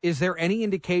 is there any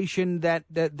indication that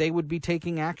they would be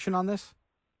taking action on this?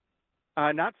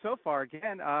 Not so far.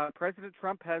 Again, President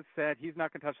Trump has said he's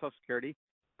not going to touch Social Security.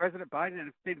 President Biden in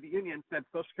his State of the Union said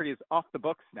Social Security is off the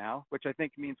books now, which I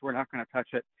think means we're not going to touch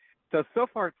it. So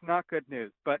far it's not good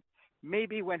news. But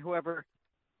maybe when whoever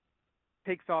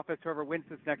takes office, whoever wins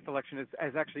this next election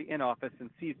is actually in office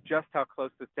and sees just how close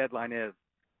this deadline is,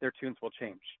 their tunes will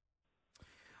change.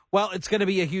 Well, it's going to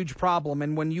be a huge problem.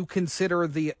 And when you consider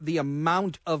the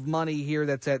amount of money here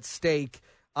that's at stake,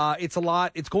 it's a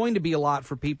lot. It's going to be a lot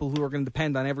for people who are going to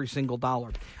depend on every single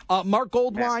dollar. Mark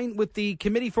Goldwine with the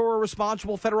Committee for a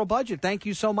Responsible Federal Budget. Thank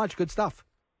you so much. Good stuff.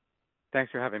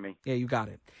 Thanks for having me. Yeah, you got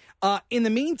it. In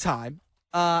the meantime,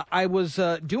 I was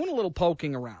doing a little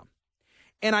poking around,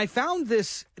 and I found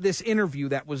this interview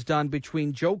that was done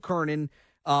between Joe Kernan,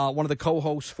 one of the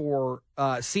co-hosts for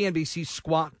CNBC's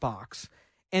Squawk Box,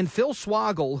 and Phil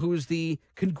Swagel, who's the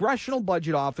Congressional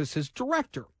Budget Office's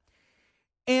director.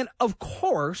 And, of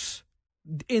course,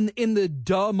 in the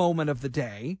duh moment of the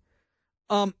day,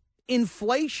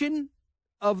 inflation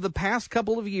of the past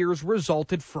couple of years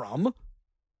resulted from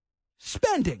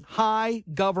spending, high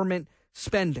government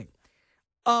spending.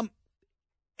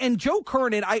 And Joe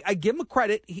Kernan, I give him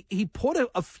credit, he put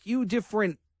a few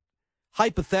different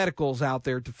hypotheticals out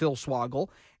there to Phil Swagel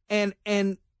and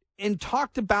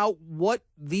talked about what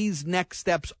these next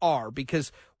steps are,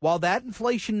 because while that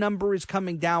inflation number is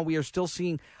coming down, we are still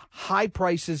seeing high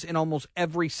prices in almost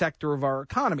every sector of our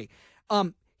economy.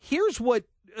 Here's what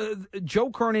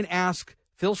Joe Kernan asked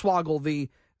Phil Swagel,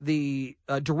 the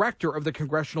director of the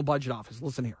Congressional Budget Office.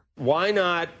 Listen here. Why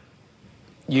not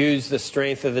use the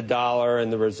strength of the dollar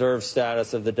and the reserve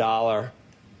status of the dollar,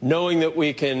 knowing that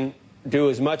we can do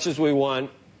as much as we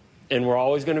want and we're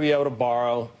always going to be able to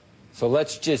borrow? So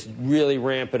let's just really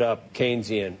ramp it up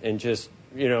Keynesian and just,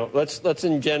 let's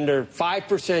engender 5%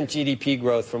 GDP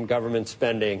growth from government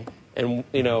spending. And,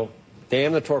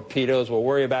 damn the torpedoes. We'll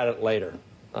worry about it later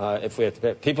if we have to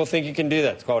pay. People think you can do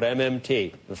that. It's called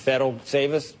MMT. The Fed will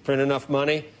save us, print enough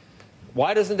money.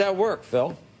 Why doesn't that work,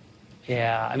 Phil?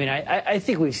 Yeah, I mean, I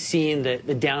think we've seen the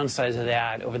downsides of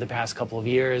that over the past couple of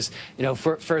years. You know,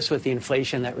 first with the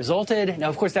inflation that resulted. Now,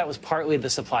 of course, that was partly the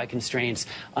supply constraints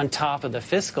on top of the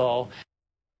fiscal.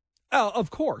 Oh,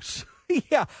 of course.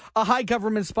 Yeah, a high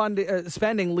government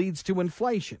spending leads to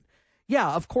inflation.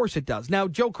 Yeah, of course it does. Now,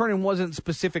 Joe Kernan wasn't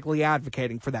specifically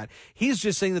advocating for that. He's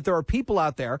just saying that there are people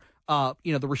out there, the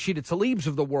Rashida Tlaibs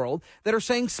of the world, that are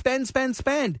saying spend, spend,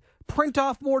 spend. Print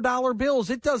off more dollar bills.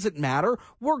 It doesn't matter.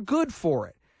 We're good for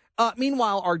it.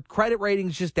 Meanwhile, our credit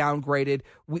rating's just downgraded.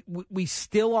 We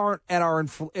still aren't at our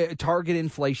target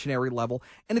inflationary level,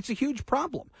 and it's a huge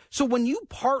problem. So when you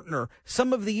partner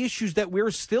some of the issues that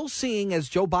we're still seeing as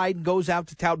Joe Biden goes out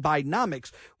to tout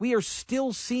Bidenomics, we are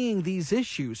still seeing these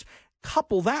issues.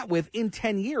 Couple that with in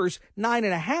 10 years,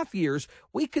 9.5 years,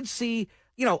 we could see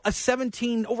over a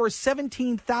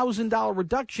 $17,000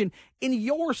 reduction in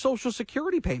your Social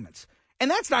Security payments.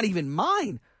 And that's not even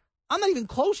mine. I'm not even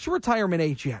close to retirement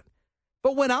age yet.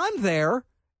 But when I'm there,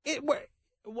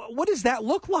 what does that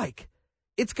look like?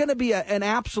 It's going to be an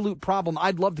absolute problem.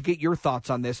 I'd love to get your thoughts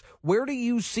on this. Where do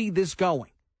you see this going?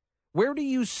 Where do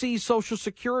you see Social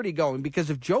Security going? Because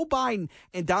if Joe Biden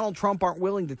and Donald Trump aren't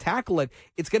willing to tackle it,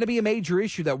 it's going to be a major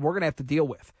issue that we're going to have to deal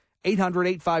with.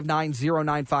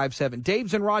 800-859-0957.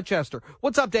 Dave's in Rochester.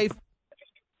 What's up, Dave?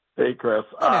 Hey, Chris.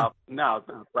 Hey, no, it's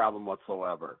not a problem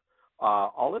whatsoever.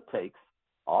 All it takes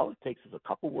is a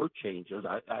couple word changes.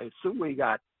 I assume we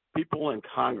got people in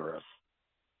Congress.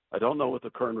 I don't know what the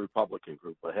current Republican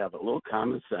group, but have a little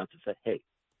common sense and say, hey,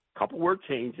 couple word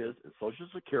changes and Social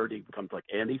Security becomes like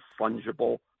any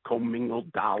fungible commingled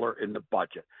dollar in the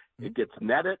budget. Mm-hmm. It gets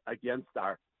netted against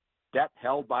our debt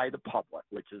held by the public,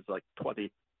 which is like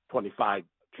 25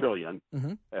 trillion.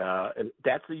 Mm-hmm. And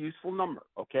that's a useful number.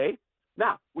 Okay.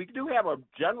 Now we do have a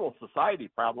general society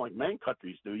problem like many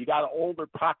countries do. You got an older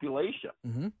population.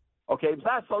 Mm-hmm. Okay. It's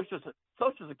not Social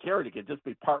Security can just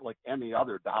be part like any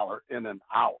other dollar in and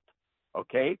out.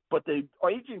 Okay. But the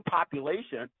aging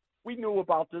population, we knew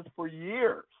about this for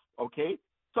years. Okay.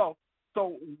 So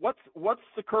what's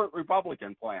the current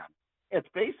Republican plan? It's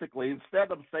basically,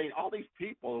 instead of saying all these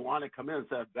people who want to come in and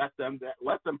say,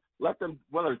 let them,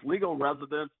 whether it's legal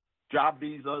residents, job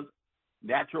visas,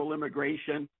 natural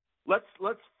immigration, let's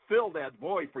fill that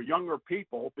void for younger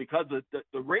people, because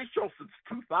the ratio since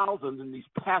 2000 in these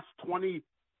past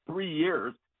 23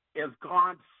 years has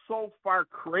gone so far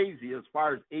crazy as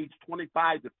far as age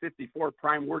 25 to 54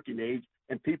 prime working age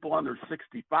and people under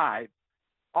 65.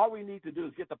 All we need to do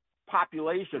is get the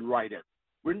population righted.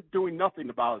 We're doing nothing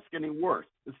about it. It's getting worse.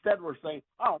 Instead, we're saying,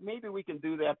 oh, maybe we can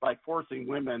do that by forcing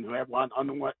women who have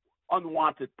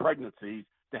unwanted pregnancies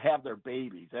to have their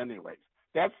babies anyways.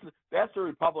 That's the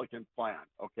Republican plan,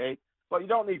 okay? But you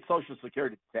don't need Social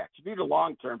Security tax. You need a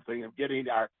long-term thing of getting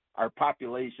our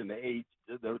population, the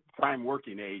prime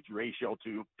working age ratio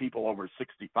to people over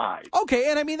 65.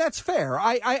 Okay, and I mean, that's fair.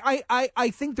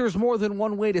 I think there's more than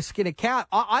one way to skin a cat.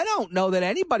 I don't know that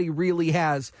anybody really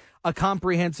has a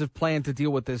comprehensive plan to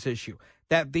deal with this issue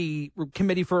that the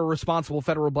Committee for a Responsible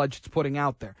Federal Budget's putting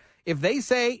out there. If they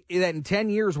say that in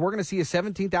 10 years we're going to see a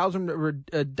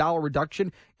 $17,000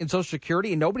 reduction in Social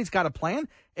Security and nobody's got a plan,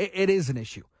 it is an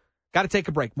issue. Got to take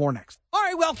a break. More next. All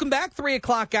right, welcome back. 3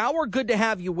 o'clock hour. Good to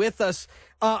have you with us.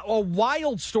 A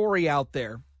wild story out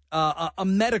there, a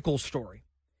medical story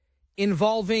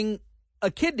involving a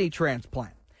kidney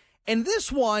transplant. And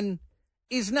this one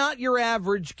is not your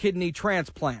average kidney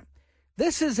transplant.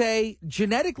 This is a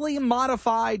genetically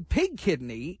modified pig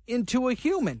kidney into a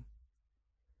human.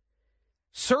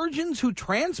 Surgeons who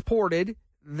transported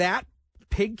that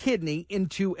pig kidney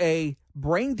into a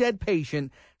brain-dead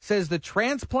patient says the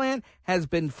transplant has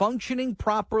been functioning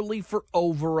properly for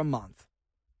over a month.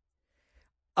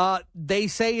 They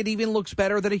say it even looks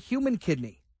better than a human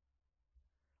kidney.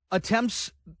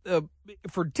 Attempts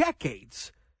for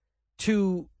decades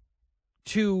to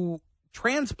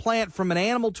transplant from an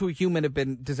animal to a human have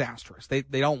been disastrous. They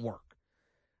don't work.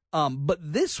 But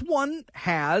this one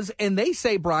has, and they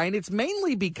say, Brian, it's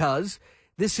mainly because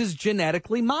this is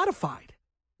genetically modified.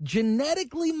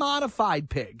 Genetically modified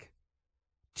pig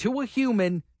to a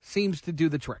human seems to do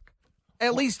the trick,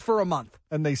 at least for a month.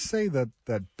 And they say that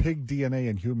pig DNA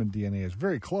and human DNA is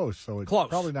very close, so it's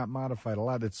probably not modified a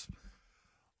lot. It's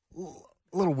a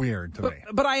little weird to me.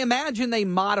 But I imagine they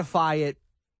modify it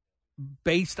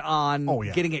based on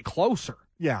getting it closer.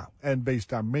 Yeah, and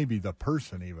based on maybe the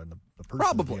person even, the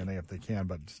person's DNA if they can,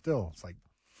 but still, it's like,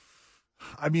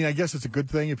 I mean, I guess it's a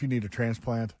good thing if you need a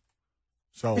transplant.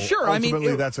 So sure, ultimately,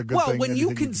 I mean, that's a good thing. Well, when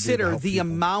you consider the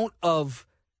amount of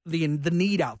the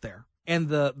need out there and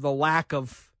the lack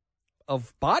of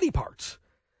body parts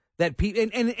that people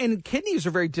and kidneys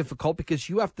are very difficult because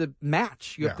you have to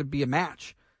match. You have to be a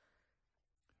match.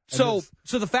 So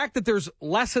the fact that there's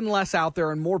less and less out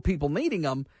there and more people needing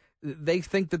them, they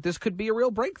think that this could be a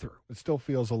real breakthrough. It still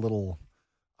feels a little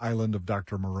Island of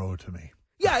Dr. Moreau to me.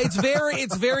 Yeah, it's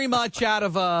very much out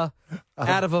of a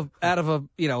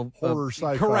horror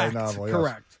sci-fi novel. Yes.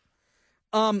 Correct.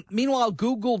 Meanwhile,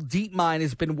 Google DeepMind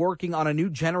has been working on a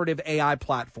new generative AI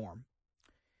platform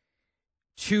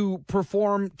to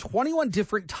perform 21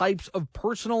 different types of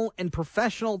personal and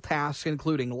professional tasks,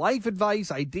 including life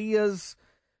advice, ideas,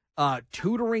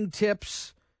 tutoring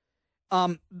tips.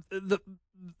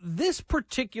 This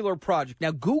particular project,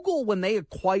 now Google, when they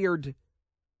acquired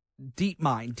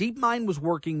DeepMind was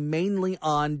working mainly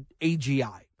on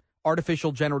AGI,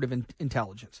 artificial generative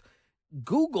intelligence.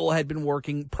 Google had been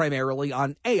working primarily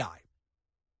on AI.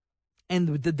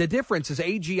 And the difference is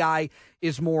AGI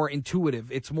is more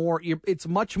intuitive. It's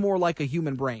much more like a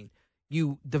human brain.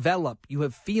 You develop, you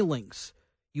have feelings,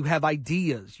 you have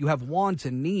ideas, you have wants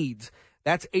and needs.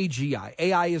 That's AGI.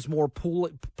 AI is more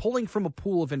pulling from a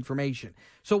pool of information.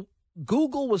 So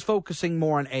Google was focusing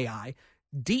more on AI.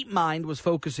 DeepMind was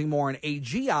focusing more on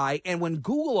AGI. And when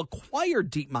Google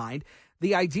acquired DeepMind,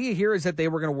 the idea here is that they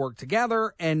were going to work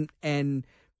together,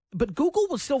 but Google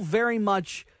was still very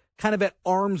much kind of at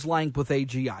arm's length with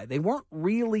AGI. They weren't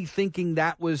really thinking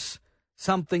that was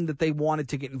something that they wanted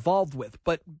to get involved with.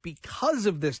 But because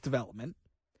of this development,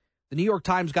 the New York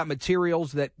Times got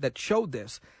materials that showed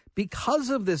this. Because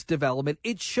of this development,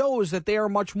 it shows that they are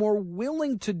much more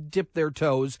willing to dip their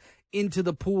toes into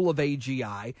the pool of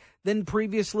AGI than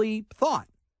previously thought.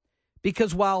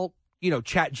 Because while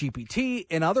ChatGPT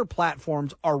and other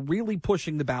platforms are really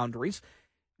pushing the boundaries,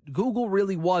 Google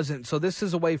really wasn't. So this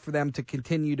is a way for them to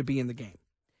continue to be in the game.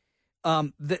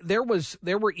 There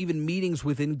were even meetings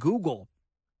within Google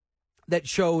that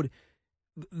showed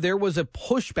there was a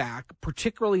pushback,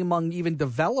 particularly among even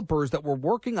developers that were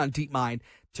working on DeepMind,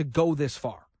 to go this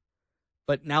far.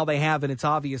 But now they have, and it's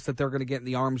obvious that they're going to get in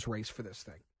the arms race for this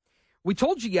thing. We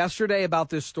told you yesterday about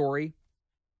this story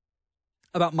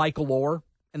about Michael Oher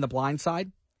and The Blind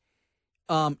Side.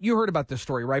 You heard about this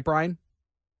story, right, Brian?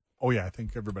 Oh, yeah, I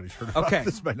think everybody's heard about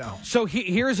this by now. So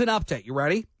here's an update. You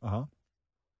ready? Uh-huh.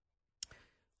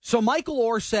 So Michael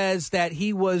Oher says that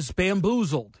he was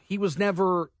bamboozled. He was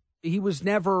never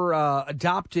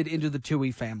adopted into the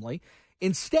Toohey family.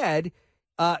 Instead,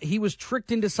 he was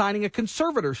tricked into signing a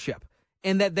conservatorship,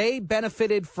 and that they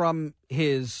benefited from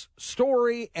his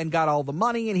story and got all the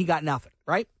money, and he got nothing,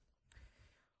 right?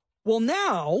 Well,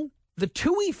 now the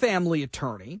Toohey family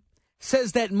attorney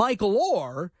says that Michael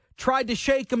Oher tried to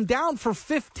shake him down for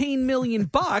 $15 million,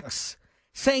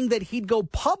 saying that he'd go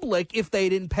public if they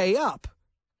didn't pay up.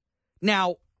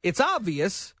 Now, it's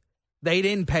obvious they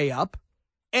didn't pay up,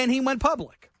 and he went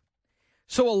public.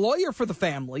 So a lawyer for the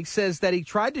family says that he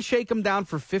tried to shake him down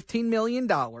for $15 million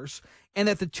and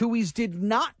that the Tooheys did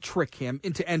not trick him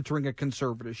into entering a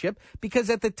conservatorship because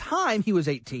at the time he was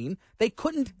 18, they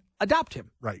couldn't adopt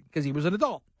him. Right. Because he was an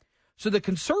adult. So the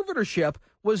conservatorship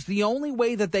was the only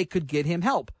way that they could get him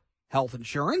help. Health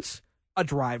insurance, a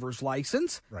driver's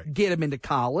license, get him into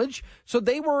college. So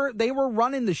they were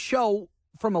running the show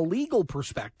from a legal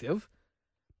perspective,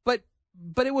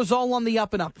 but it was all on the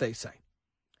up and up, they say.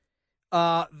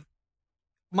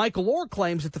 Michael Oher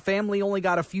claims that the family only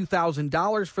got a few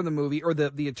 $1,000s for the movie, or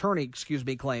the attorney,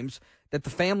 claims that the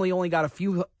family only got a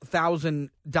few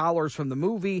 $1,000s from the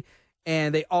movie,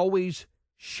 and they always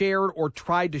shared or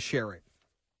tried to share it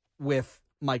with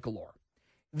Michael Oher.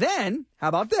 Then, how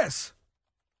about this?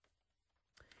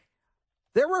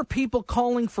 There were people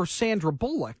calling for Sandra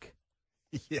Bullock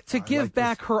to give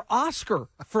back her Oscar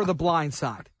for The Blind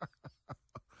Side.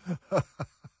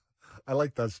 I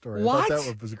like that story. What? I thought that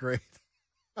one was great.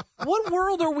 What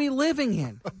world are we living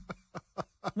in?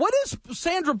 What does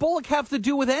Sandra Bullock have to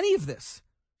do with any of this?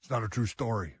 It's not a true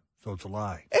story, so it's a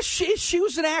lie. She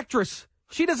was an actress.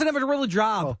 She doesn't have a real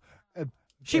job.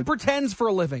 She pretends for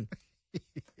a living.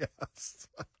 Yes.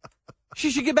 She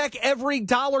should get back every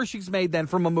dollar she's made then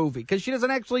from a movie because she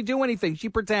doesn't actually do anything. She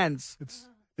pretends.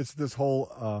 It's this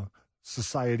whole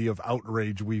society of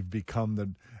outrage we've become, that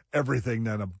everything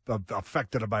that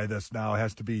affected by this now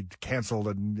has to be canceled,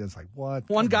 and it's like, what?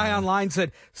 One guy online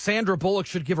said Sandra Bullock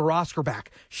should give her Oscar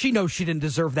back. She knows she didn't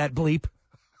deserve that bleep.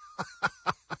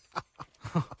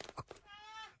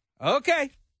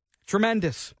 Okay.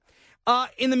 Tremendous.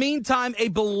 In the meantime, a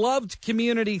beloved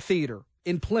community theater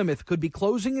in Plymouth could be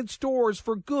closing its doors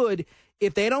for good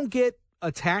if they don't get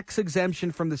a tax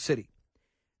exemption from the city.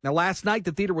 Now, last night,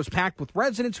 the theater was packed with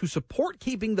residents who support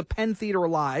keeping the Penn Theater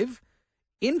alive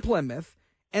in Plymouth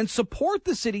and support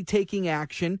the city taking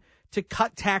action to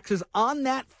cut taxes on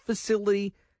that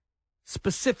facility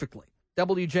specifically.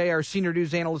 WJR senior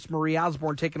news analyst Marie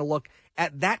Osborne taking a look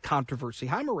at that controversy.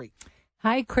 Hi, Marie.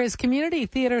 Hi, Chris. Community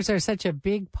theaters are such a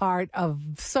big part of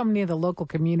so many of the local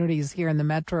communities here in the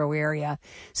metro area.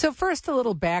 So first, a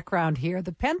little background here.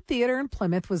 The Penn Theater in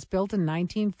Plymouth was built in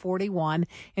 1941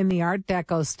 in the Art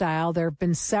Deco style. There have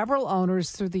been several owners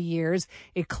through the years.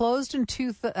 It closed in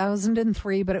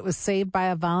 2003, but it was saved by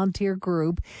a volunteer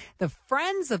group. The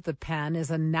Friends of the Penn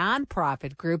is a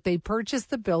nonprofit group. They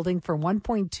purchased the building for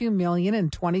 $1.2 million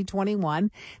in 2021.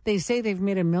 They say they've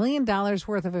made $1 million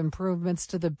worth of improvements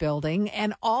to the building,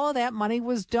 and all of that money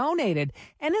was donated.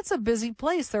 And it's a busy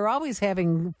place. They're always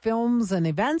having films and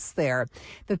events there.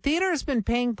 The theater has been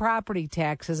paying property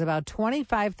taxes, about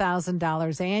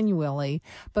 $25,000 annually.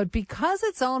 But because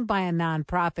it's owned by a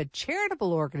nonprofit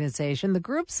charitable organization, the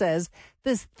group says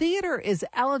this theater is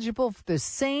eligible for the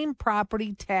same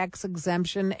property tax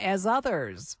exemption as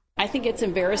others. I think it's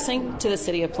embarrassing to the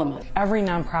city of Plymouth. Every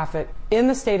nonprofit in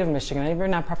the state of Michigan, every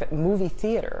nonprofit movie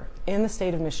theater in the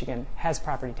state of Michigan has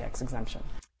property tax exemption.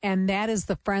 And that is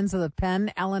the Friends of the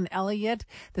Penn. Ellen Elliott,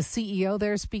 the CEO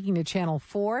there, speaking to Channel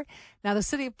 4. Now, the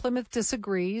city of Plymouth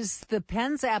disagrees. The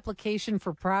Penn's application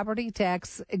for property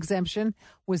tax exemption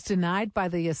was denied by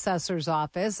the assessor's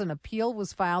office. An appeal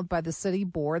was filed by the city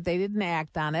board. They didn't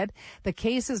act on it. The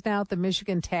case is now at the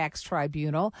Michigan Tax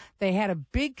Tribunal. They had a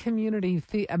big community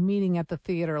meeting at the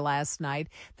theater last night.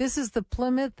 This is the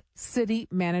Plymouth city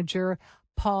manager,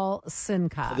 Paul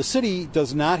Sincock. The city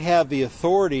does not have the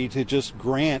authority to just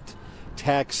grant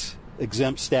tax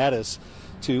exempt status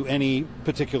to any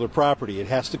particular property. It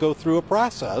has to go through a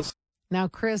process. Now,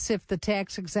 Chris, if the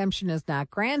tax exemption is not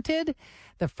granted,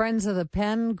 the Friends of the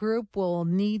Penn group will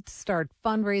need to start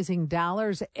fundraising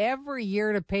dollars every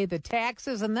year to pay the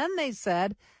taxes. And then they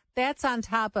said that's on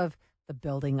top of the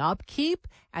building upkeep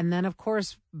and then, of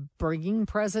course, bringing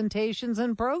presentations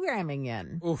and programming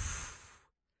in. Oof.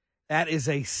 That is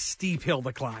a steep hill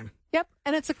to climb. Yep,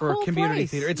 and it's a for cool a community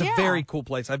place. theater. It's a very cool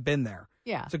place. I've been there.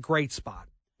 Yeah, it's a great spot.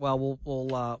 Well,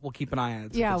 we'll keep an eye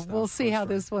on it. We'll see how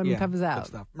this one comes out. Good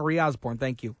stuff. Marie Osborne,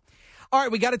 thank you. All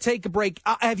right, we got to take a break.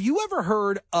 Have you ever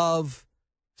heard of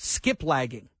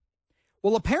skiplagging?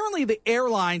 Well, apparently the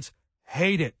airlines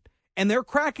hate it, and they're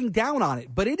cracking down on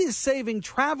it. But it is saving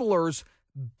travelers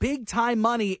big time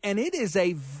money, and it is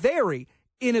a very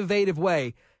innovative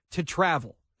way to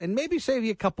travel. And maybe save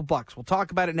you a couple bucks. We'll talk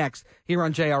about it next here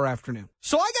on JR Afternoon.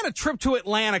 So I got a trip to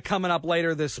Atlanta coming up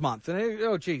later this month. And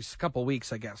a couple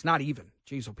weeks, I guess. Not even.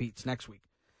 Geez, oh, Pete's next week.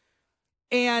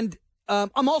 And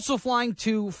I'm also flying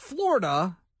to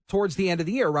Florida towards the end of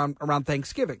the year, around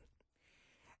Thanksgiving.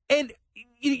 And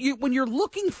when you're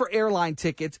looking for airline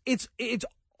tickets, it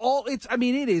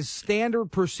is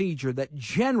standard procedure that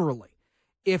generally,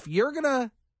 if you're gonna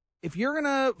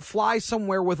fly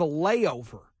somewhere with a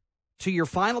layover to your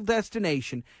final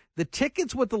destination, the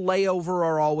tickets with the layover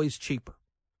are always cheaper.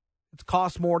 It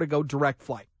costs more to go direct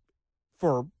flight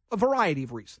for a variety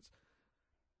of reasons.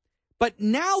 But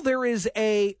now there is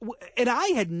and I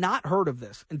had not heard of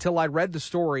this until I read the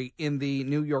story in the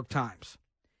New York Times,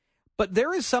 but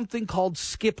there is something called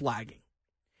skiplagging.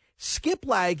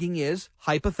 Skiplagging is,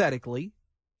 hypothetically,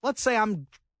 let's say I'm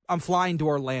flying to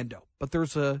Orlando, but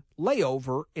there's a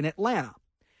layover in Atlanta.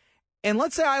 And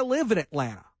let's say I live in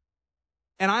Atlanta,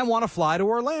 and I want to fly to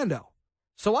Orlando.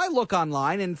 So I look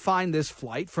online and find this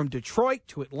flight from Detroit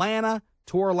to Atlanta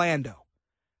to Orlando.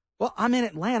 Well, I'm in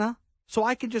Atlanta, so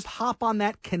I can just hop on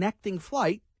that connecting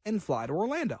flight and fly to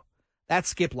Orlando.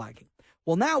 That's skiplagging.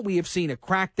 Well, now we have seen a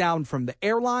crackdown from the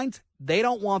airlines. They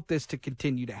don't want this to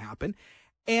continue to happen.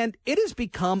 And it has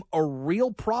become a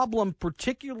real problem,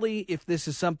 particularly if this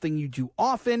is something you do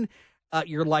often.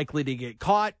 You're likely to get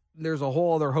caught. There's a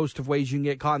whole other host of ways you can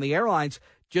get caught, and the airlines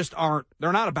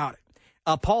they're not about it.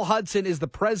 Paul Hudson is the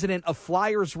president of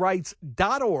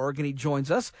FlyersRights.org, and he joins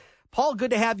us. Paul,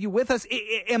 good to have you with us.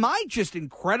 Am I just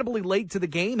incredibly late to the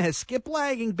game? Has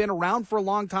skiplagging been around for a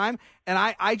long time, and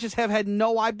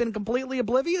I've been completely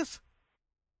oblivious?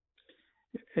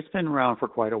 It's been around for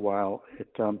quite a while.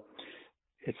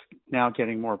 It's now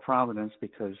getting more prominence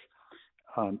because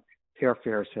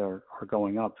airfares are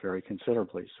going up very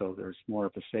considerably, so there's more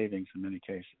of a savings in many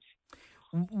cases.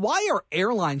 Why are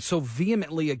airlines so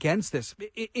vehemently against this?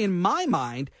 In my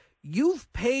mind, you've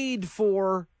paid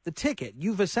for the ticket.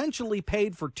 You've essentially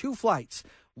paid for two flights,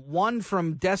 one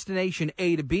from destination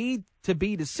A to B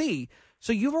to C.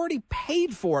 So you've already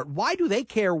paid for it. Why do they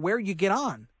care where you get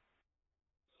on?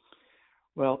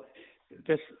 Well,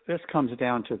 this comes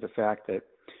down to the fact that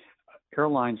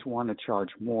airlines want to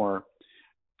charge more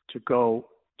to go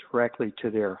directly to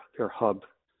their hub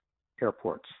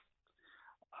airports.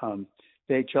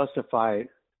 They justify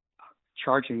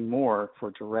charging more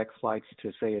for direct flights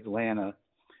to, say, Atlanta,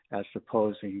 as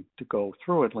opposing to go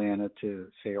through Atlanta to,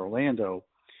 say, Orlando,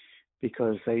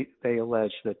 because they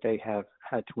allege that they have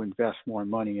had to invest more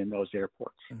money in those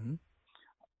airports.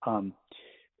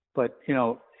 But,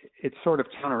 it's sort of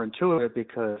counterintuitive,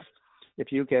 because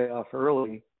if you get off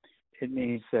early, it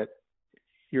means that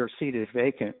your seat is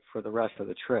vacant for the rest of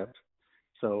the trip.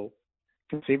 So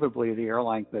conceivably, the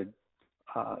airline could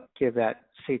give that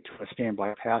seat to a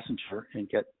standby passenger and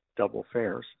get double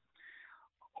fares.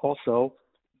 Also,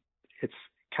 it's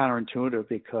counterintuitive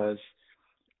because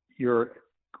you're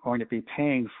going to be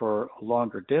paying for a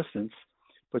longer distance,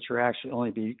 but you're actually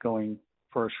only be going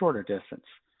for a shorter distance.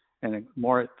 And the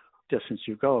more distance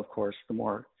you go, of course, the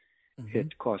more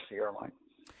it costs the airline.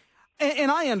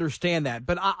 And I understand that,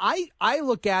 but I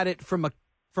look at it from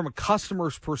a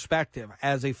customer's perspective.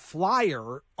 As a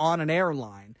flyer on an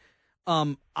airline,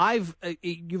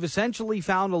 you've essentially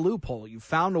found a loophole. You've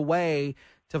found a way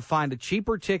to find a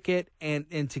cheaper ticket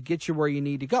and to get you where you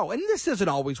need to go. And this doesn't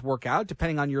always work out,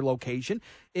 depending on your location.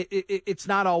 It's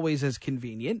not always as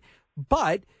convenient,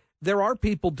 but there are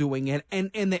people doing it,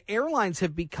 and the airlines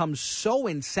have become so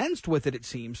incensed with it, it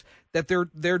seems, that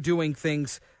they're doing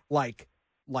things like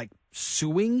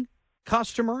suing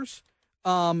customers,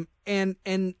 and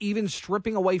even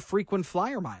stripping away frequent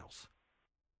flyer miles.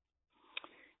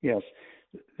 Yes,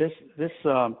 this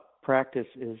practice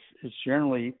is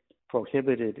generally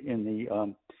prohibited in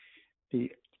the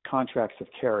contracts of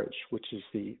carriage, which is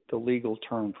the legal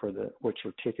term for what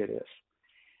your ticket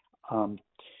is.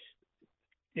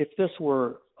 If this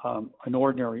were an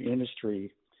ordinary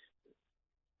industry,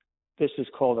 this is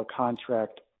called a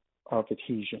contract of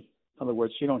adhesion. In other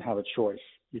words, you don't have a choice.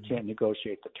 You can't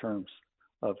negotiate the terms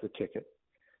of the ticket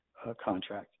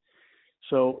contract.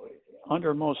 So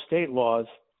under most state laws,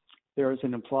 there is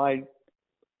an implied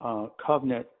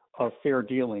covenant of fair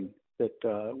dealing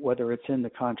that whether it's in the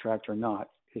contract or not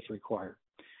is required.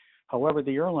 However,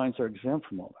 the airlines are exempt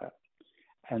from all that,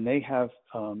 and they have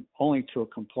only to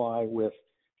comply with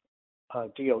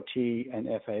DOT and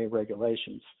FAA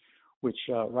regulations, which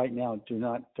right now do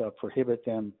not prohibit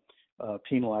them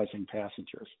penalizing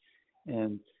passengers.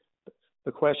 And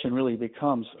the question really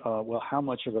becomes, well, how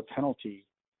much of a penalty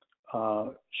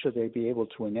should they be able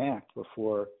to enact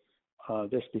before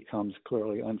this becomes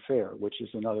clearly unfair, which is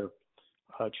another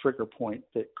trigger point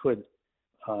that could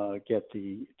get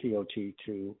the DOT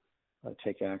to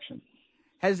take action.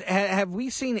 Have we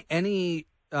seen any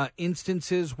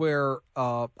instances where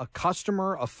a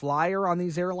customer, a flyer on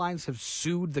these airlines, have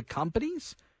sued the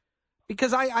companies?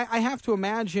 Because I have to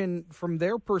imagine from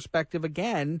their perspective,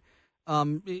 again,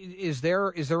 is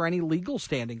there any legal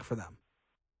standing for them?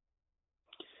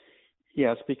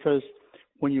 Yes, because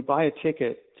when you buy a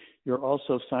ticket, you're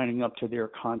also signing up to their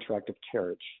contract of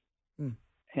carriage.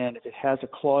 And if it has a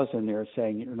clause in there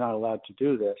saying you're not allowed to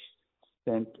do this,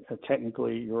 then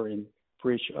technically you're in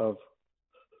breach of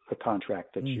the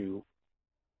contract that you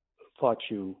thought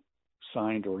you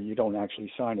signed, or you don't actually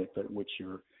sign it, but which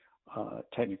you're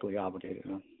technically obligated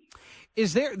on.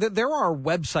 Is there are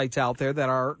websites out there that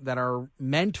are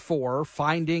meant for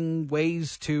finding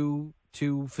ways to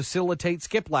facilitate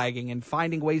skiplagging and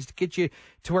finding ways to get you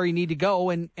to where you need to go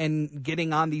and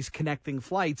getting on these connecting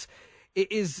flights?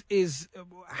 Is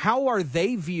how are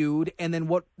they viewed, and then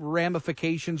what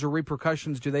ramifications or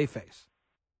repercussions do they face?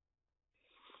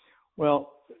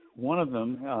 Well, one of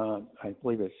them, I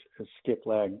believe it's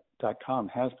skiplagging.com,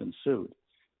 has been sued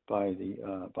by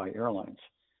airlines.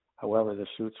 However, the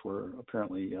suits were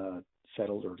apparently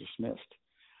settled or dismissed.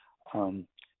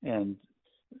 And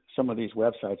some of these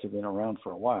websites have been around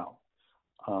for a while.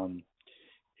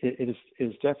 It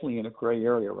is definitely in a gray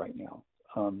area right now.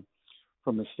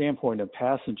 From the standpoint of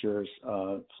passengers,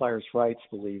 Flyers Rights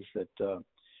believes that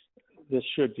this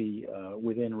should be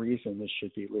within reason. This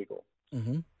should be legal,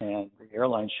 and the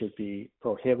airline should be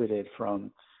prohibited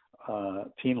from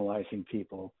penalizing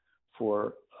people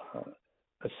for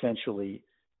essentially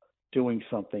doing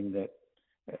something that,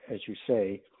 as you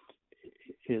say,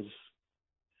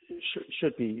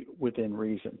 should be within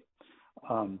reason.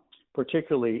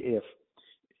 Particularly if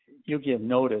you give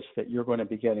notice that you're going to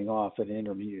be getting off at an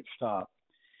intermediate stop,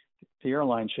 the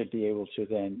airline should be able to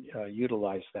then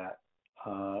utilize that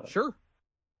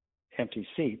empty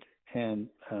seat and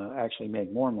actually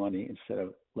make more money instead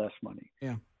of less money.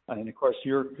 Yeah. And of course,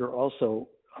 you're also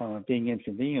being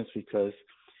inconvenienced, because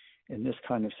in this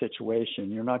kind of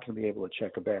situation, you're not going to be able to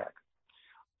check a bag,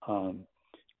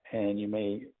 and you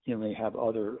may have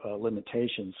other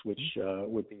limitations which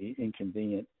would be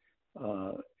inconvenient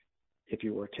if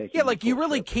you were taking. Yeah, like you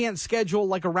really can't schedule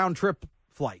like a round trip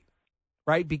flight,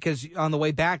 right? Because on the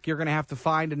way back, you're going to have to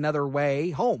find another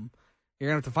way home. You're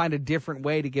going to have to find a different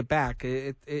way to get back.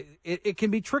 It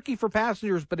can be tricky for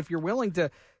passengers, but if you're willing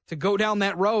to go down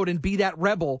that road and be that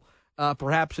rebel,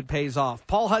 perhaps it pays off.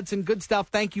 Paul Hudson, good stuff.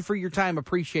 Thank you for your time.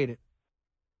 Appreciate it.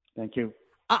 Thank you.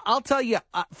 I'll tell you,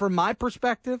 from my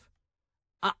perspective,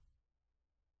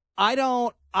 I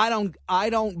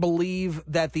don't believe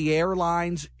that the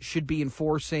airlines should be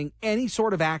enforcing any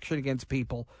sort of action against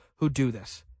people who do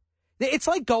this. It's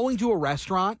like going to a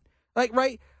restaurant, like,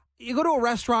 right? You go to a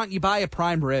restaurant, you buy a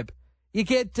prime rib, you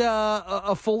get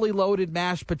a fully loaded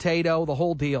mashed potato, the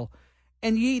whole deal,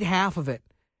 and you eat half of it.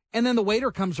 And then the waiter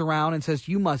comes around and says,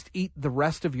 you must eat the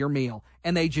rest of your meal.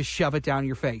 And they just shove it down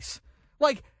your face.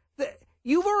 Like,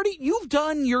 you've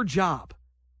done your job.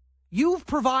 You've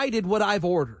provided what I've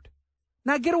ordered.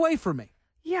 Now get away from me.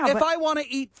 Yeah, if I want to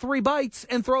eat 3 bites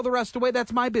and throw the rest away,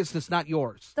 that's my business, not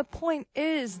yours. The point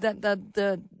is that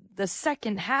the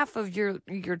second half of your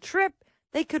trip,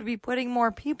 they could be putting more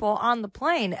people on the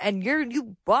plane, and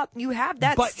you have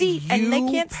that seat, and they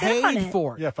can't sit on it.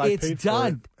 For it. Yeah, if I it's paid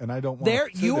done. For it and I don't want to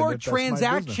sit your in it,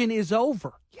 transaction is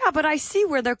over. Yeah, but I see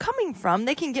where they're coming from.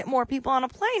 They can get more people on a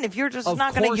plane if you're just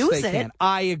not going to use Of course they it. can.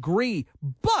 I agree,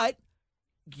 but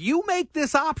you make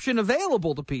this option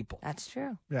available to people. That's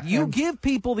true. Yeah, you give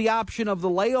people the option of the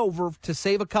layover to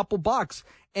save a couple bucks,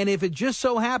 and if it just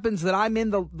so happens that I'm in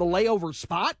the layover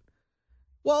spot,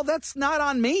 well, that's not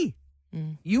on me.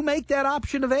 You make that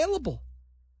option available.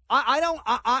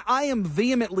 I am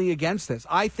vehemently against this.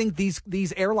 I think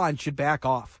these airlines should back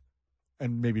off.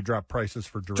 And maybe drop prices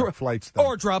for direct flights. Then.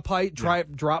 Or drop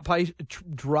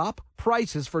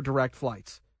prices for direct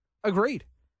flights. Agreed.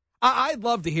 I'd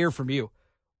love to hear from you.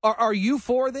 Are you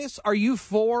for this? Are you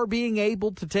for being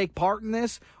able to take part in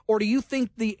this? Or do you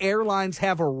think the airlines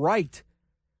have a right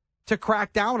to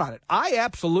crack down on it? I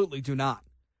absolutely do not.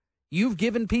 You've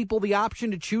given people the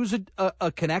option to choose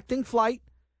a connecting flight,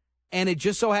 and it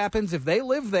just so happens if they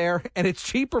live there and it's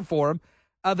cheaper for them,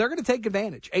 they're going to take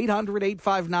advantage.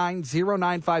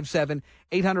 800-859-0957,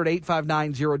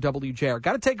 800-859-0WJR.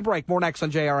 Got to take a break. More next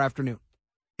on JR Afternoon.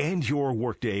 End your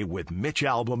workday with Mitch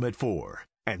Albom at 4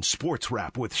 and Sports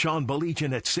Wrap with Sean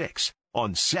Baligian at 6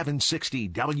 on 760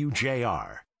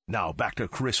 WJR. Now back to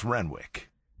Chris Renwick.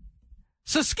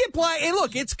 So hey,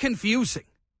 look, it's confusing.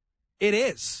 It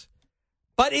is.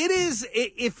 But it is,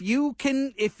 if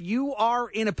you are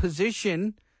in a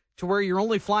position to where you're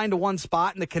only flying to one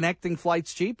spot and the connecting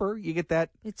flight's cheaper, you get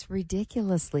that. It's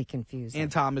ridiculously confusing.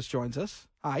 And Thomas joins us.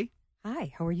 Hi.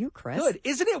 Hi, how are you, Chris? Good.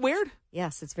 Isn't it weird?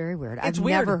 Yes, it's very weird. It's I've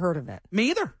weird. never heard of it.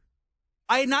 Me either.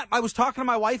 I was talking to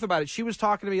my wife about it. She was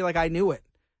talking to me like I knew it.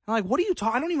 I'm like, what are you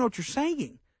talking? I don't even know what you're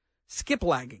saying.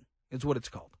 Skiplagging is what it's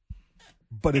called.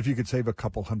 But if you could save a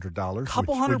couple $100,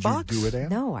 $100 would you do it, Ann?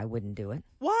 No, I wouldn't do it.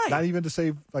 Why? Not even to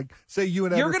save, like, say you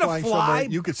and I You're were gonna flying fly?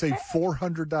 somewhere, you could save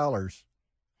 $400.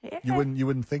 Yeah. You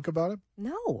wouldn't think about it?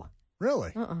 No.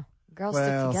 Really? Girls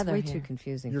Well, stick together. it's way too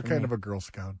confusing. You're for kind me. of a Girl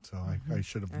Scout, so I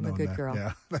should have I'm known a good that. girl.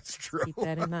 Yeah, that's true. Keep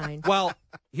that in mind. Well,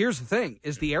 here's the thing: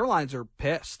 is the airlines are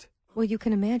pissed. Well, you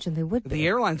can imagine they would be. The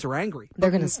airlines are angry.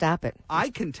 They're going to stop it. I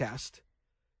contest.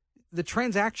 The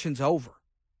transaction's over.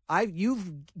 You've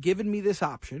given me this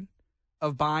option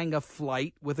of buying a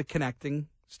flight with a connecting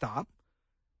stop.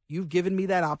 You've given me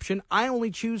that option. I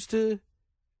only choose to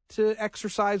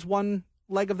exercise one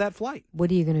leg of that flight.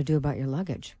 What are you going to do about your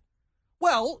luggage?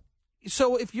 Well,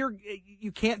 so if you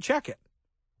can't check it,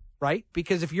 right?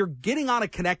 Because if you're getting on a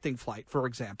connecting flight, for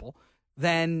example,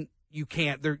 then you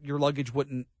can't. Your luggage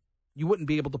you wouldn't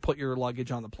be able to put your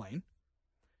luggage on the plane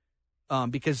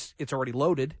because it's already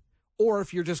loaded. Or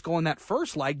if you're just going that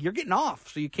first leg, you're getting off,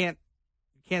 so you can't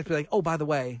be like, oh, by the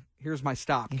way, here's my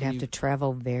stop. You'd have to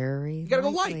travel very. You got to go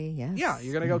light. Yes. Yeah,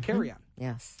 you're going to go carry on.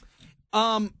 Yes.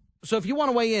 So if you want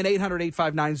to weigh in,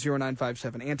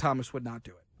 800-859-0957. Ann Thomas would not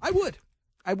do it. I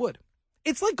would.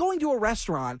 It's like going to a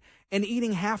restaurant and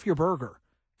eating half your burger,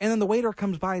 and then the waiter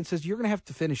comes by and says, you're going to have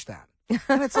to finish that.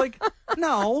 And it's like,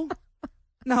 no,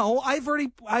 I've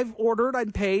ordered,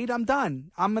 I'm paid, I'm done.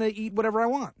 I'm going to eat whatever I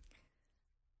want.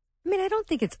 I mean, I don't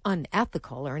think it's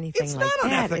unethical or anything It's like not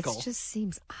that. unethical. It just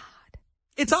seems odd.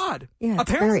 It's odd. Yeah, it's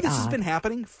Apparently very this has odd. been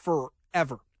happening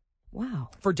forever. Wow.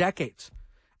 For decades.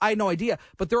 I had no idea.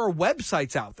 But there are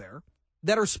websites out there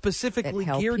that are specifically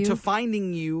That help geared you? to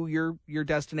finding your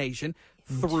destination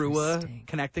through a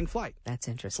connecting flight. That's It's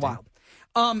interesting.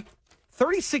 wild.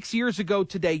 36 years ago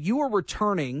today, you were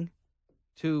returning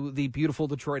to the beautiful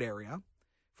Detroit area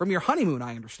from your honeymoon,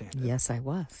 I understand. Yes, I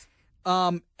was.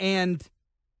 And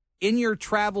in your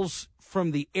travels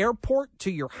from the airport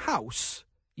to your house,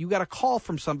 you got a call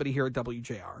from somebody here at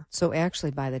WJR. So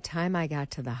actually, by the time I got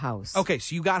to the house. Okay,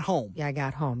 so you got home. Yeah, I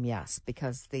got home, yes,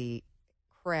 because the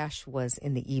crash was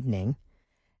in the evening.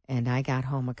 And I got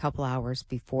home a couple hours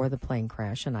before the plane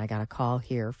crash, and I got a call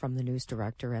here from the news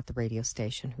director at the radio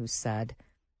station who said,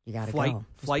 you got to go.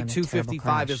 Flight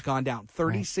 255 has gone down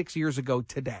 36 years ago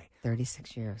today.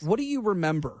 36 years. What do you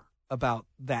remember about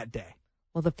that day?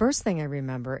 Well, the first thing I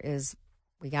remember is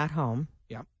we got home.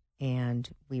 Yep. And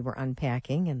we were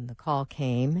unpacking, and the call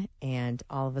came, and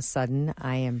all of a sudden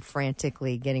I am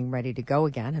frantically getting ready to go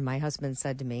again. And my husband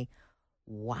said to me,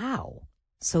 wow,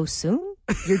 so soon?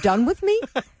 You're done with me?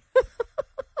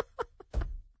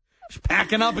 She's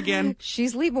packing up again.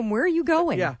 She's leaving. Where are you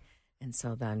going? Yeah. And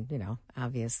so then,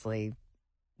 obviously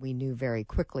we knew very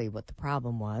quickly what the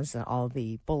problem was. All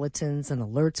the bulletins and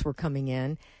alerts were coming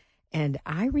in. And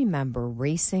I remember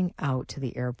racing out to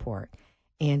the airport,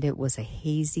 and it was a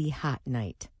hazy, hot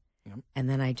night. Yep. And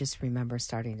then I just remember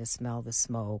starting to smell the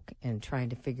smoke and trying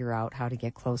to figure out how to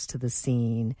get close to the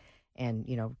scene and,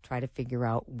 try to figure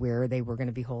out where they were going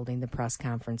to be holding the press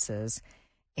conferences.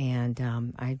 And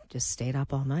I just stayed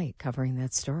up all night covering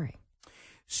that story.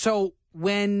 So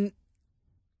when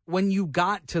you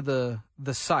got to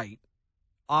the site,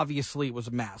 obviously it was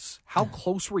a mess. How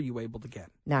close were you able to get?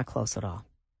 Not close at all.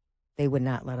 They would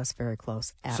not let us very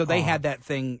close at all. So they had that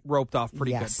thing roped off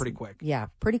pretty quick. Yeah,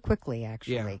 pretty quickly,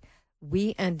 actually. Yeah.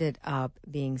 We ended up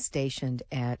being stationed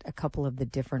at a couple of the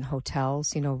different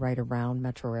hotels, right around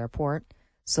Metro Airport.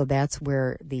 So that's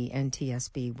where the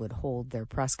NTSB would hold their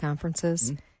press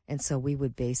conferences. Mm-hmm. And so we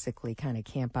would basically kind of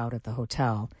camp out at the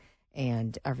hotel.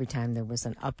 And every time there was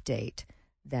an update,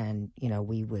 then,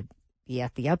 we would be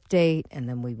at the update, and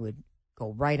then we would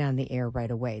go right on the air right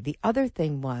away. The other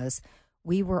thing was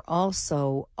we were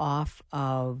also off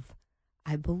of,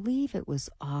 I believe it was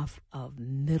off of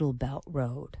Middle Belt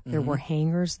Road. Mm-hmm. There were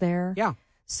hangars there. Yeah.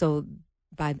 So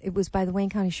it was by the Wayne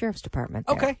County Sheriff's Department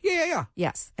there. Okay. Yeah.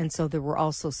 Yes. And so there were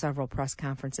also several press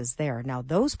conferences there. Now,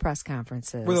 those press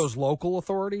conferences. Were those local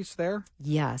authorities there?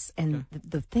 Yes. And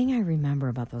the thing I remember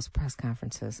about those press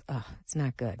conferences, it's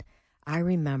not good. I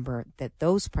remember that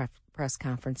those press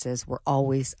conferences were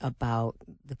always about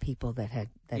the people that had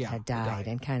died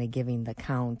and kind of giving the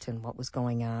count and what was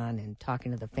going on and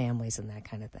talking to the families and that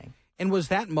kind of thing. And was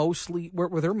that mostly,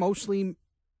 were there mostly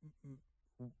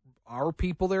our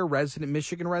people there,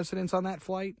 Michigan residents on that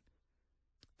flight?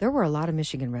 There were a lot of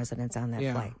Michigan residents on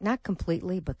that flight. Not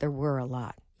completely, but there were a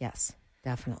lot. Yes,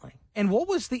 definitely. And what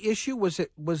was the issue? What did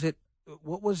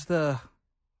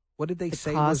they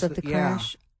say? The cause of the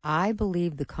crash? I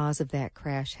believe the cause of that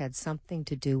crash had something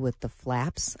to do with the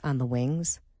flaps on the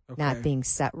wings not being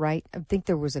set right. I think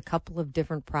there was a couple of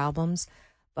different problems,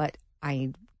 but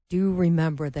I do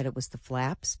remember that it was the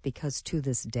flaps because to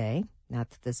this day, not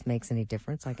that this makes any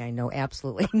difference, like I know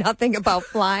absolutely nothing about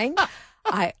flying,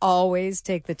 I always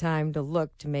take the time to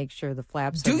look to make sure the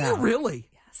flaps are down. Do you really?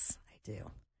 Yes, I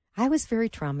do. I was very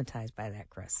traumatized by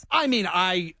that, Chris. I mean,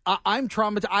 I'm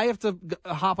traumatized. I have to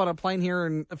hop on a plane here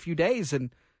in a few days, and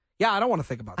I don't want to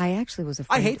think about that. I actually was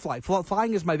afraid. I hate flying.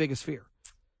 Flying is my biggest fear.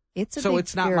 It's a big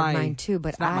fear of mine, too,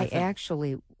 but I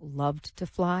actually loved to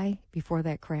fly before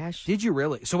that crash. Did you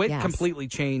really? So it completely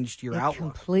changed your outlook? It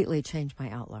completely changed my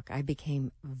outlook. I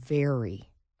became very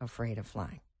afraid of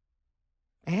flying.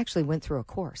 I actually went through a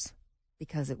course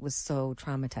because it was so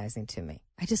traumatizing to me.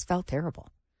 I just felt terrible.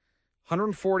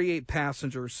 148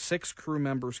 passengers, 6 crew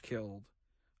members killed.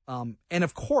 And,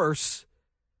 of course,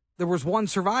 there was one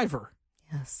survivor.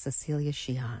 Yes, Cecilia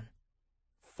Sheehan.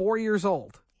 4 years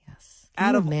old. Yes.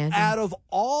 Out of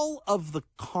all of the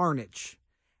carnage,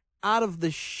 out of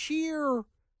the sheer,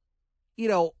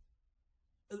 the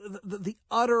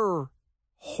utter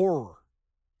horror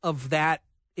of that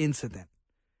incident,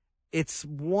 it's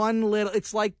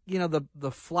like,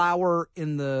 the flower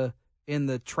in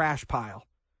the trash pile,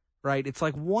 right? It's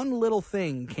like one little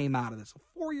thing came out of this,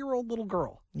 a 4-year-old little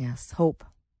girl. Yes, hope.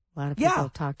 A lot of people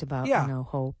talked about,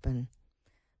 hope,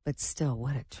 but still,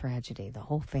 what a tragedy. The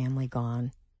whole family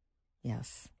gone.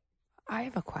 Yes. I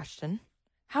have a question.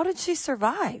 How did she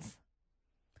survive?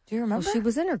 Do you remember? Well, she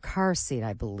was in her car seat,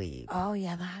 I believe. Oh,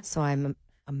 yeah, that. So I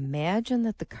imagine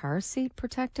that the car seat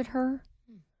protected her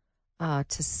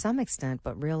to some extent,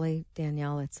 but really,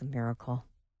 Danielle, it's a miracle.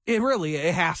 It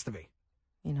has to be.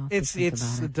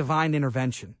 It's a divine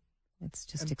intervention. It's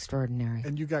just extraordinary.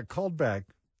 And you got called back.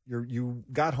 You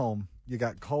got home. You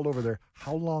got called over there.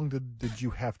 How long did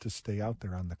you have to stay out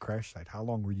there on the crash site? How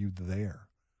long were you there?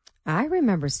 I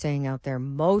remember staying out there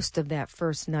most of that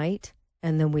first night,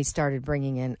 And then we started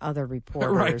bringing in other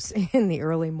reporters in the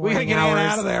early morning hours. We got to get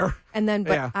out of there. And then,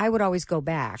 but I would always go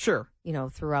back, sure,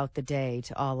 throughout the day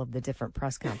to all of the different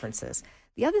press conferences.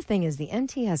 The other thing is the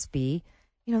NTSB,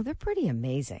 they're pretty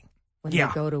amazing. When they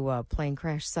go to a plane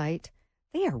crash site,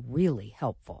 they are really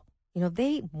helpful.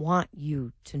 They want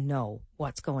you to know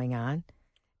what's going on.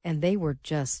 And they were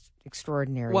just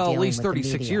extraordinary. Well, at least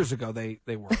 36 years ago, they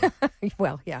were.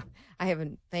 Well, yeah. I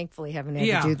thankfully haven't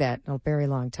had to do that in a very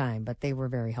long time, but they were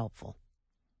very helpful.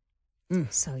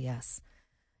 So, yes.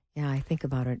 Yeah, I think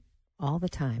about it all the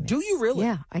time. Do you really?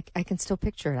 Yeah, I can still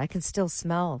picture it. I can still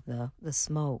smell the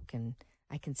smoke, and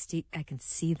I can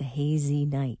see the hazy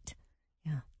night.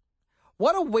 Yeah.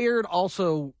 What a weird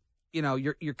also...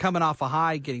 you're coming off a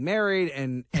high, getting married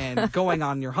and going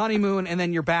on your honeymoon, and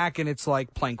then you're back and it's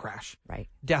like plane crash. Right.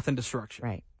 Death and destruction.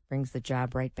 Right. Brings the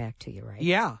job right back to you, right?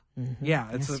 Yeah. Mm-hmm. Yeah.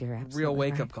 It's yes, a real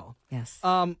wake-up call. Yes.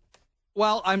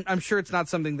 Well, I'm sure it's not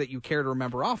something that you care to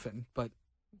remember often, but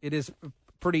it is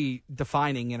pretty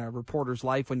defining in a reporter's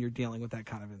life when you're dealing with that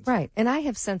kind of incident. Right. And I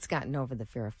have since gotten over the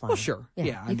fear of flying. Well, sure.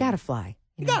 Yeah. You got to fly.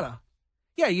 You gotta.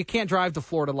 Yeah, you can't drive to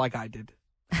Florida like I did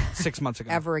 6 months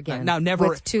ago. Ever again. No, never.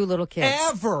 With 2 little kids.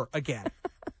 Ever again.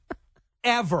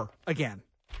 Ever again.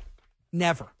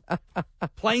 Never.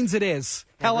 Planes it is.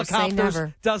 Never Helicopters. say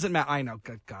never. Doesn't matter. I know.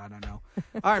 Good God, I know.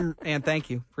 All right, Ann, thank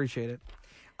you. Appreciate it.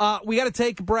 We got to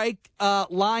take a break.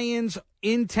 Lions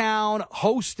in town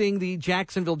hosting the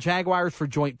Jacksonville Jaguars for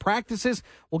joint practices.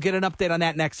 We'll get an update on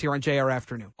that next here on JR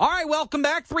Afternoon. All right, welcome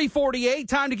back. 3:48.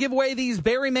 Time to give away these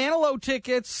Barry Manilow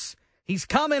tickets. He's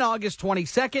coming August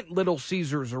 22nd, Little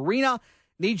Caesars Arena.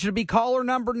 Need you to be caller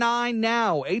number 9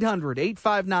 now.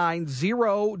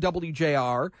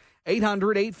 800-859-0WJR.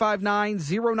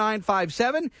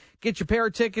 800-859-0957. Get your pair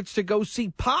of tickets to go see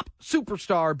pop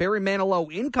superstar Barry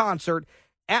Manilow in concert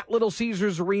at Little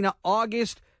Caesars Arena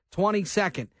August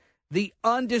 22nd. The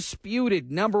undisputed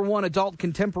 #1 adult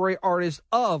contemporary artist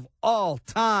of all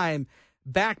time.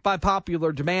 Back by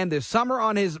popular demand this summer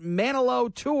on his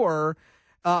Manilow tour.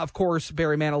 Of course,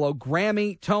 Barry Manilow,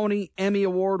 Grammy, Tony, Emmy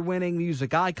Award-winning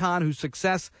music icon whose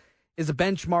success is a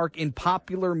benchmark in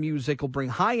popular music, will bring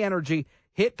high-energy,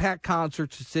 hit-packed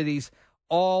concerts to cities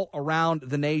all around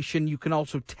the nation. You can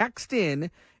also text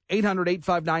in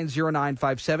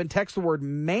 800-859-0957. Text the word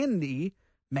Mandy.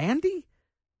 Mandy?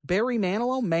 Barry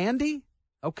Manilow? Mandy?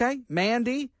 Okay,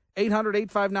 Mandy.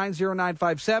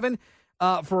 800-859-0957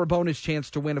 for a bonus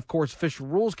chance to win. Of course, official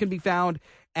rules can be found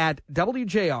at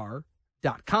WJR.com.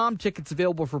 Tickets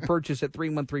available for purchase at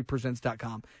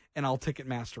 313presents.com and all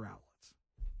Ticketmaster outlets.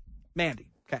 Mandy.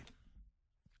 Okay.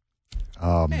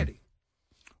 Mandy.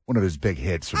 One of his big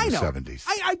hits from the 70s.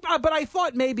 But I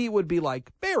thought maybe it would be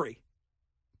like Barry.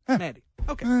 Mandy.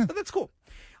 Okay. But that's cool.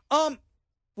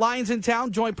 Lions in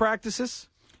town, joint practices.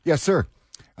 Yes, sir.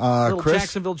 Little Chris,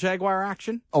 Jacksonville Jaguar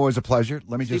action. Always a pleasure.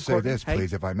 Let me Steve just say Courtney. this, Hey.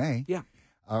 please, if I may. Yeah.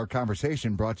 Our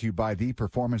conversation brought to you by the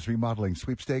Performance Remodeling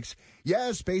Sweepstakes.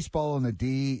 Yes, baseball on the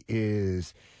D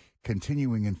is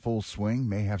continuing in full swing.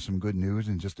 May have some good news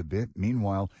in just a bit.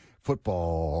 Meanwhile,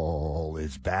 football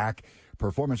is back.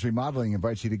 Performance Remodeling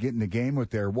invites you to get in the game with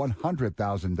their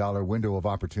 $100,000 window of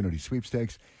opportunity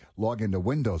sweepstakes. Log into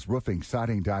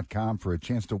windowsroofingsiding.com for a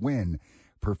chance to win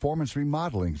Performance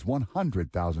Remodeling's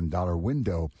 $100,000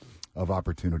 window of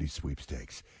opportunity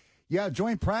sweepstakes. Yeah,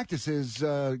 joint practices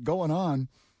going on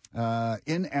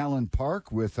in Allen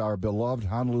Park with our beloved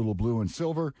Honolulu Blue and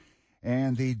Silver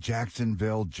and the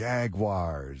Jacksonville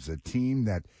Jaguars, a team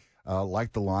that,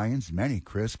 like the Lions, many,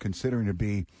 Chris, considering to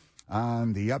be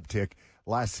on the uptick.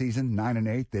 Last season,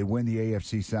 9-8, they win the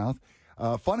AFC South.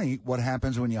 Funny what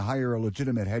happens when you hire a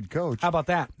legitimate head coach. How about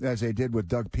that? As they did with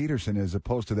Doug Peterson as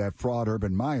opposed to that fraud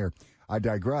Urban Meyer. I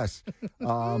digress.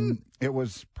 It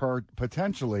was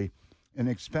potentially an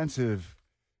expensive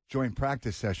joint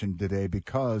practice session today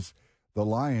because the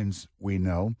Lions, we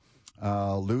know,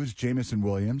 lose Jamison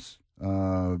Williams,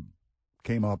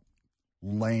 came up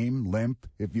limp,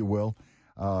 if you will,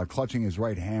 clutching his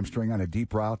right hamstring on a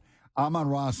deep route.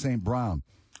 Amon-Ra St. Brown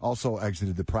also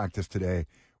exited the practice today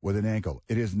with an ankle.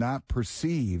 It is not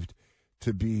perceived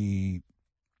to be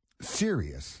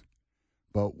serious,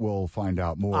 but we'll find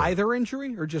out more. Either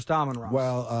injury or just Amon-Ra?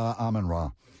 Well,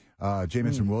 Amon-Ra.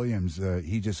 Jamison Williams,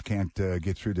 he just can't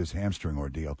get through this hamstring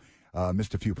ordeal.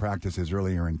 Missed a few practices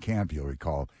earlier in camp, you'll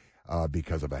recall,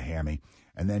 because of a hammy.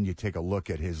 And then you take a look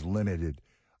at his limited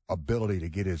ability to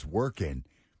get his work in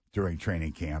during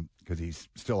training camp because he's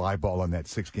still eyeballing that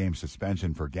 6-game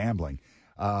suspension for gambling.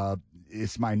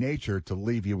 It's my nature to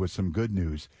leave you with some good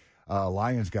news.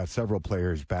 Lions got several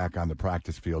players back on the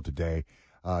practice field today.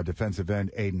 Defensive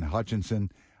end Aiden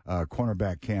Hutchinson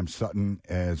cornerback Cam Sutton,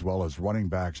 as well as running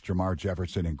backs Jamar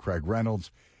Jefferson and Craig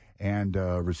Reynolds, and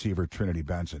receiver Trinity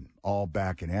Benson, all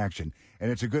back in action.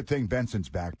 And it's a good thing Benson's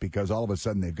back, because all of a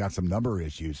sudden they've got some number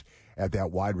issues at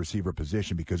that wide receiver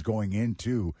position, because going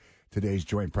into today's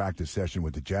joint practice session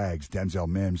with the Jags, Denzel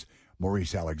Mims,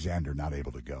 Maurice Alexander not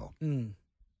able to go.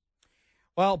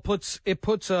 Well, it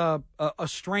puts a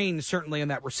strain certainly on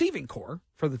that receiving core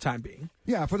for the time being.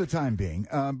 Yeah, for the time being.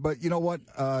 But you know what?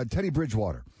 Teddy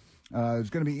Bridgewater. It's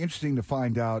going to be interesting to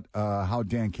find out how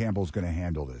Dan Campbell's going to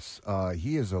handle this.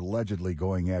 He is allegedly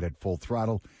going at it full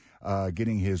throttle,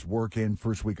 getting his work in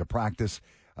first week of practice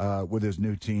with his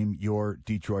new team, your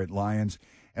Detroit Lions.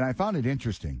 And I found it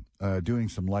interesting, doing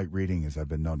some light reading, as I've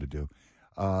been known to do.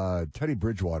 Teddy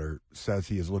Bridgewater says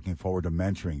he is looking forward to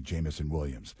mentoring Jamison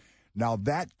Williams. Now,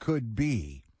 that could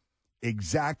be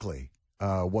exactly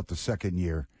what the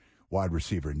second-year wide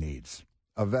receiver needs.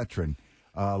 A veteran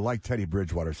like Teddy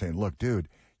Bridgewater saying, look, dude,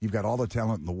 you've got all the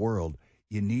talent in the world.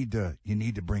 You need to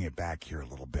bring it back here a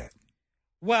little bit.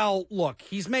 Well, look,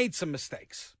 he's made some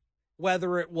mistakes,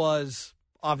 whether it was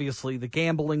obviously the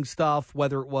gambling stuff,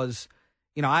 whether it was,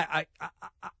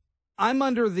 I'm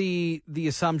under the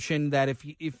assumption that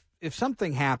if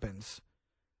something happens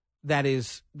that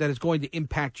is going to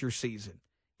impact your season,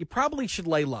 you probably should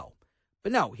lay low.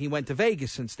 But no, he went to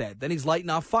Vegas instead. Then he's lighting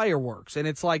off fireworks. And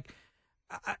it's like,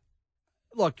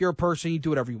 look, you're a person, you do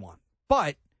whatever you want.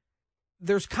 But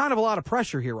there's kind of a lot of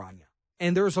pressure here on you.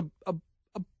 And there's a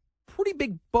pretty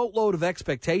big boatload of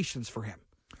expectations for him.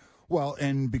 Well,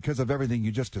 and because of everything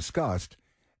you just discussed,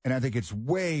 and I think it's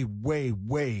way, way,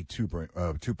 way too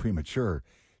premature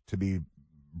to be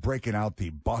breaking out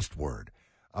the bust word.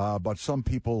 But some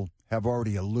people have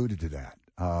already alluded to that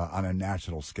on a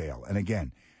national scale. And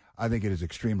again, I think it is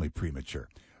extremely premature.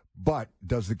 But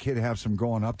does the kid have some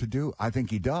growing up to do? I think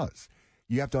he does.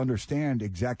 You have to understand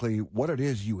exactly what it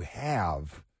is you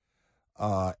have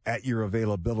at your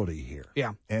availability here.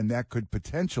 Yeah. And that could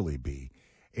potentially be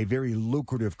a very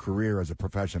lucrative career as a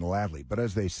professional athlete. But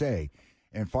as they say,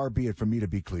 and far be it from me to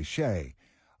be cliche,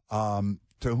 to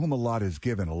whom a lot is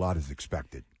given, a lot is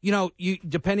expected. You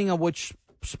depending on which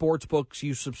sports books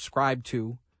you subscribe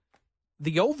to,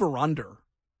 the over-under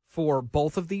for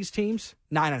both of these teams,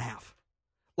 9.5.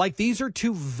 Like, these are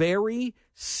two very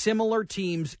similar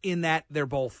teams in that they're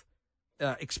both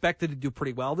expected to do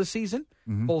pretty well this season,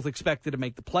 both expected to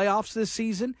make the playoffs this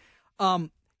season.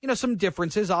 Some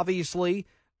differences, obviously.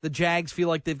 The Jags feel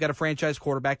like they've got a franchise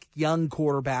quarterback, young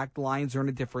quarterback. The Lions are in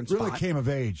a different spot. Really came of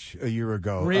age a year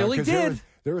ago. Really did.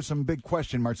 There were some big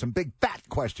question marks, some big fat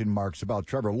question marks about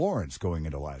Trevor Lawrence going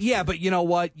into last year. Yeah, but you know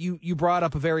what? You brought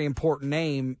up a very important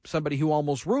name, somebody who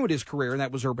almost ruined his career, and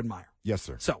that was Urban Meyer. Yes,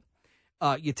 sir. So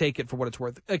you take it for what it's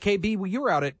worth. KB, well, you were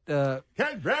out at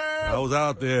I was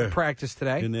out there practice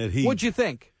today. In that heat. What'd you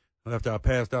think? After I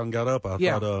passed out and got up, I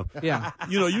thought,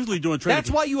 usually doing training.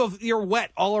 That's why you're wet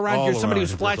all around. Somebody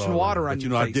was splashing water on you.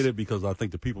 But I did it because I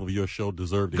think the people of your show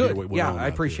deserve to hear what went on. I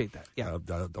appreciate that. Yeah,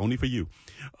 only for you.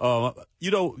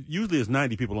 Usually it's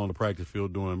 90 people on the practice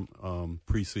field during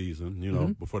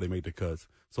preseason. Before they make the cuts.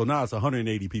 So now it's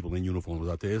 180 people in uniforms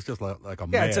out there. It's just like a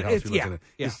madhouse.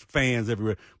 It's fans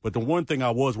everywhere. But the one thing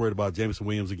I was worried about, Jamison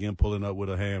Williams again pulling up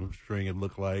with a hamstring, it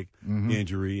looked like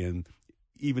injury, and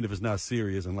even if it's not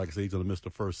serious, and like I said, he's going to miss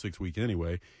the first 6 weeks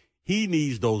anyway, he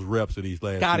needs those reps of these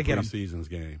last two preseason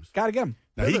games. Got to get him.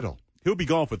 Now, he'll be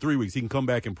gone for 3 weeks. He can come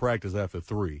back and practice after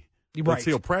 3. Right. But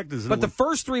he'll practice. But the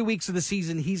first 3 weeks of the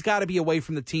season, he's got to be away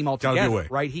from the team altogether,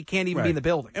 right? He can't even be in the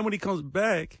building. And when he comes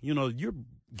back, you're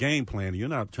game planning. You're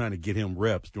not trying to get him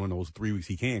reps during those 3 weeks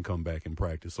he can come back and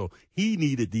practice. So he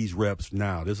needed these reps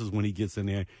now. This is when he gets in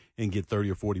there and get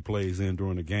 30 or 40 plays in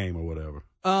during the game or whatever.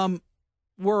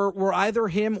 Were either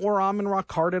him or Amon-Ra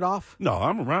carted off? No,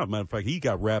 Amon-Ra, matter of fact, he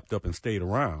got wrapped up and stayed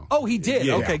around. Oh, he did?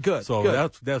 Yeah. Okay, good. So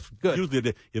good. that's good.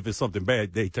 Usually if it's something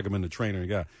bad, they took him in the trainer and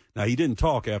got. Now, he didn't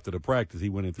talk after the practice. He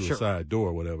went in through a side door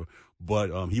or whatever.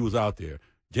 But he was out there.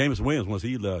 Jamison Williams, once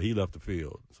he left the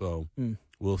field. So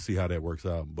we'll see how that works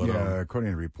out. But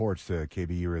according to reports,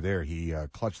 KB, you were there, he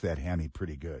clutched that hammy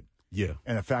pretty good. Yeah.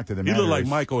 And the fact of the matter he looked like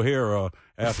Mike O'Hara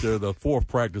after the 4th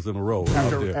practice in a row.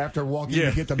 After walking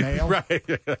to get the mail?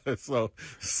 Right. So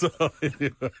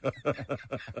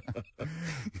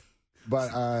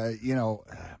But,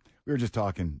 we were just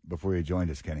talking before you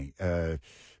joined us, Kenny. This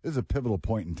is a pivotal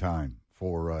point in time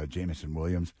for Jamison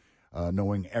Williams,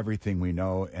 knowing everything we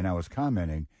know. And I was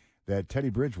commenting that Teddy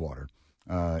Bridgewater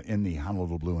in the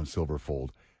Honolulu Blue and Silver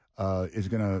fold is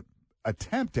going to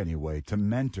attempt anyway to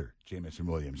mentor Jamison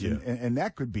Williams. Yeah. And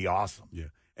that could be awesome. Yeah.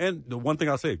 And the one thing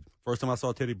I'll say, first time I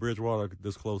saw Teddy Bridgewater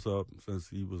this close up since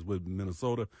he was with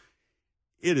Minnesota,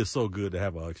 it is so good to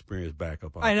have an experienced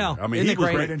backup. I know. There. I mean, he was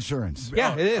great. Great insurance.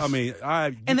 Yeah, it is. I mean,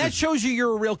 and that shows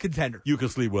you're a real contender. You can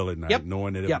sleep well at night,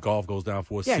 knowing that if golf goes down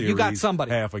for a series, you got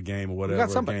somebody. half a game or whatever,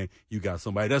 you got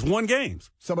somebody. That's won games.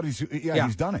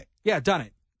 He's done it. Yeah, done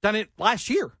it. Done it last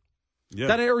year. Yeah.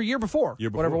 Done it or a year before,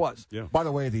 whatever it was. Yeah. By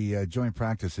the way, the joint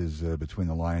practices between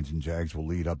the Lions and Jags will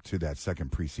lead up to that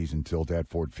second preseason tilt at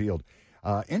Ford Field.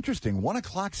 Interesting, 1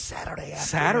 o'clock Saturday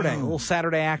afternoon. A little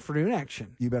Saturday afternoon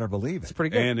action. You better believe it. It's pretty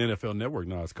good. And NFL Network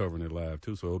now is covering it live,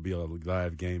 too, so it'll be a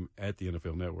live game at the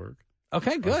NFL Network.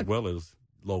 Okay, good. As well as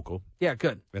local. Yeah,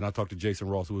 good. And I talked to Jason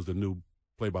Ross, who was the new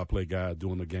play-by-play guy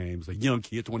doing the games, a young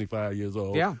kid, 25 years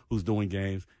old, who's doing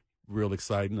games. Real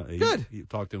exciting. Good. He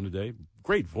talked to him today.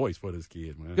 Great voice for this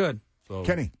kid, man. Good. So,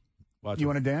 Kenny, you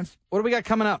want to dance? What do we got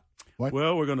coming up? What?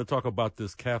 Well, we're going to talk about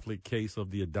this Catholic case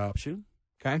of the adoption.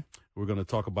 Okay. We're going to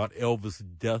talk about Elvis'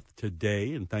 death today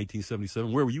in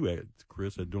 1977. Where were you at,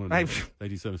 Chris, during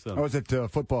 1977? I was at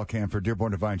football camp for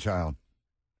Dearborn Divine Child.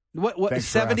 What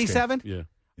 77? Yeah.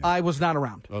 I was not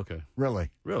around. Okay.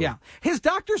 Really? Yeah. His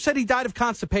doctor said he died of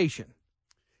constipation.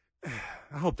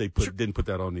 I hope they didn't put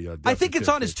that on the. I think it's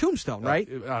on his tombstone, right?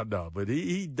 No, but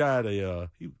he died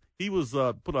he was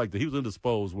put like he was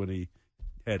indisposed when he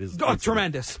had his. Oh,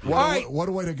 tremendous! What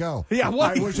a way to go! Yeah,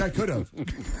 I wish I could have.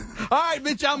 All right,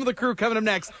 Mitch Allen with the crew coming up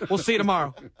next. We'll see you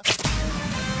tomorrow.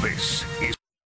 This is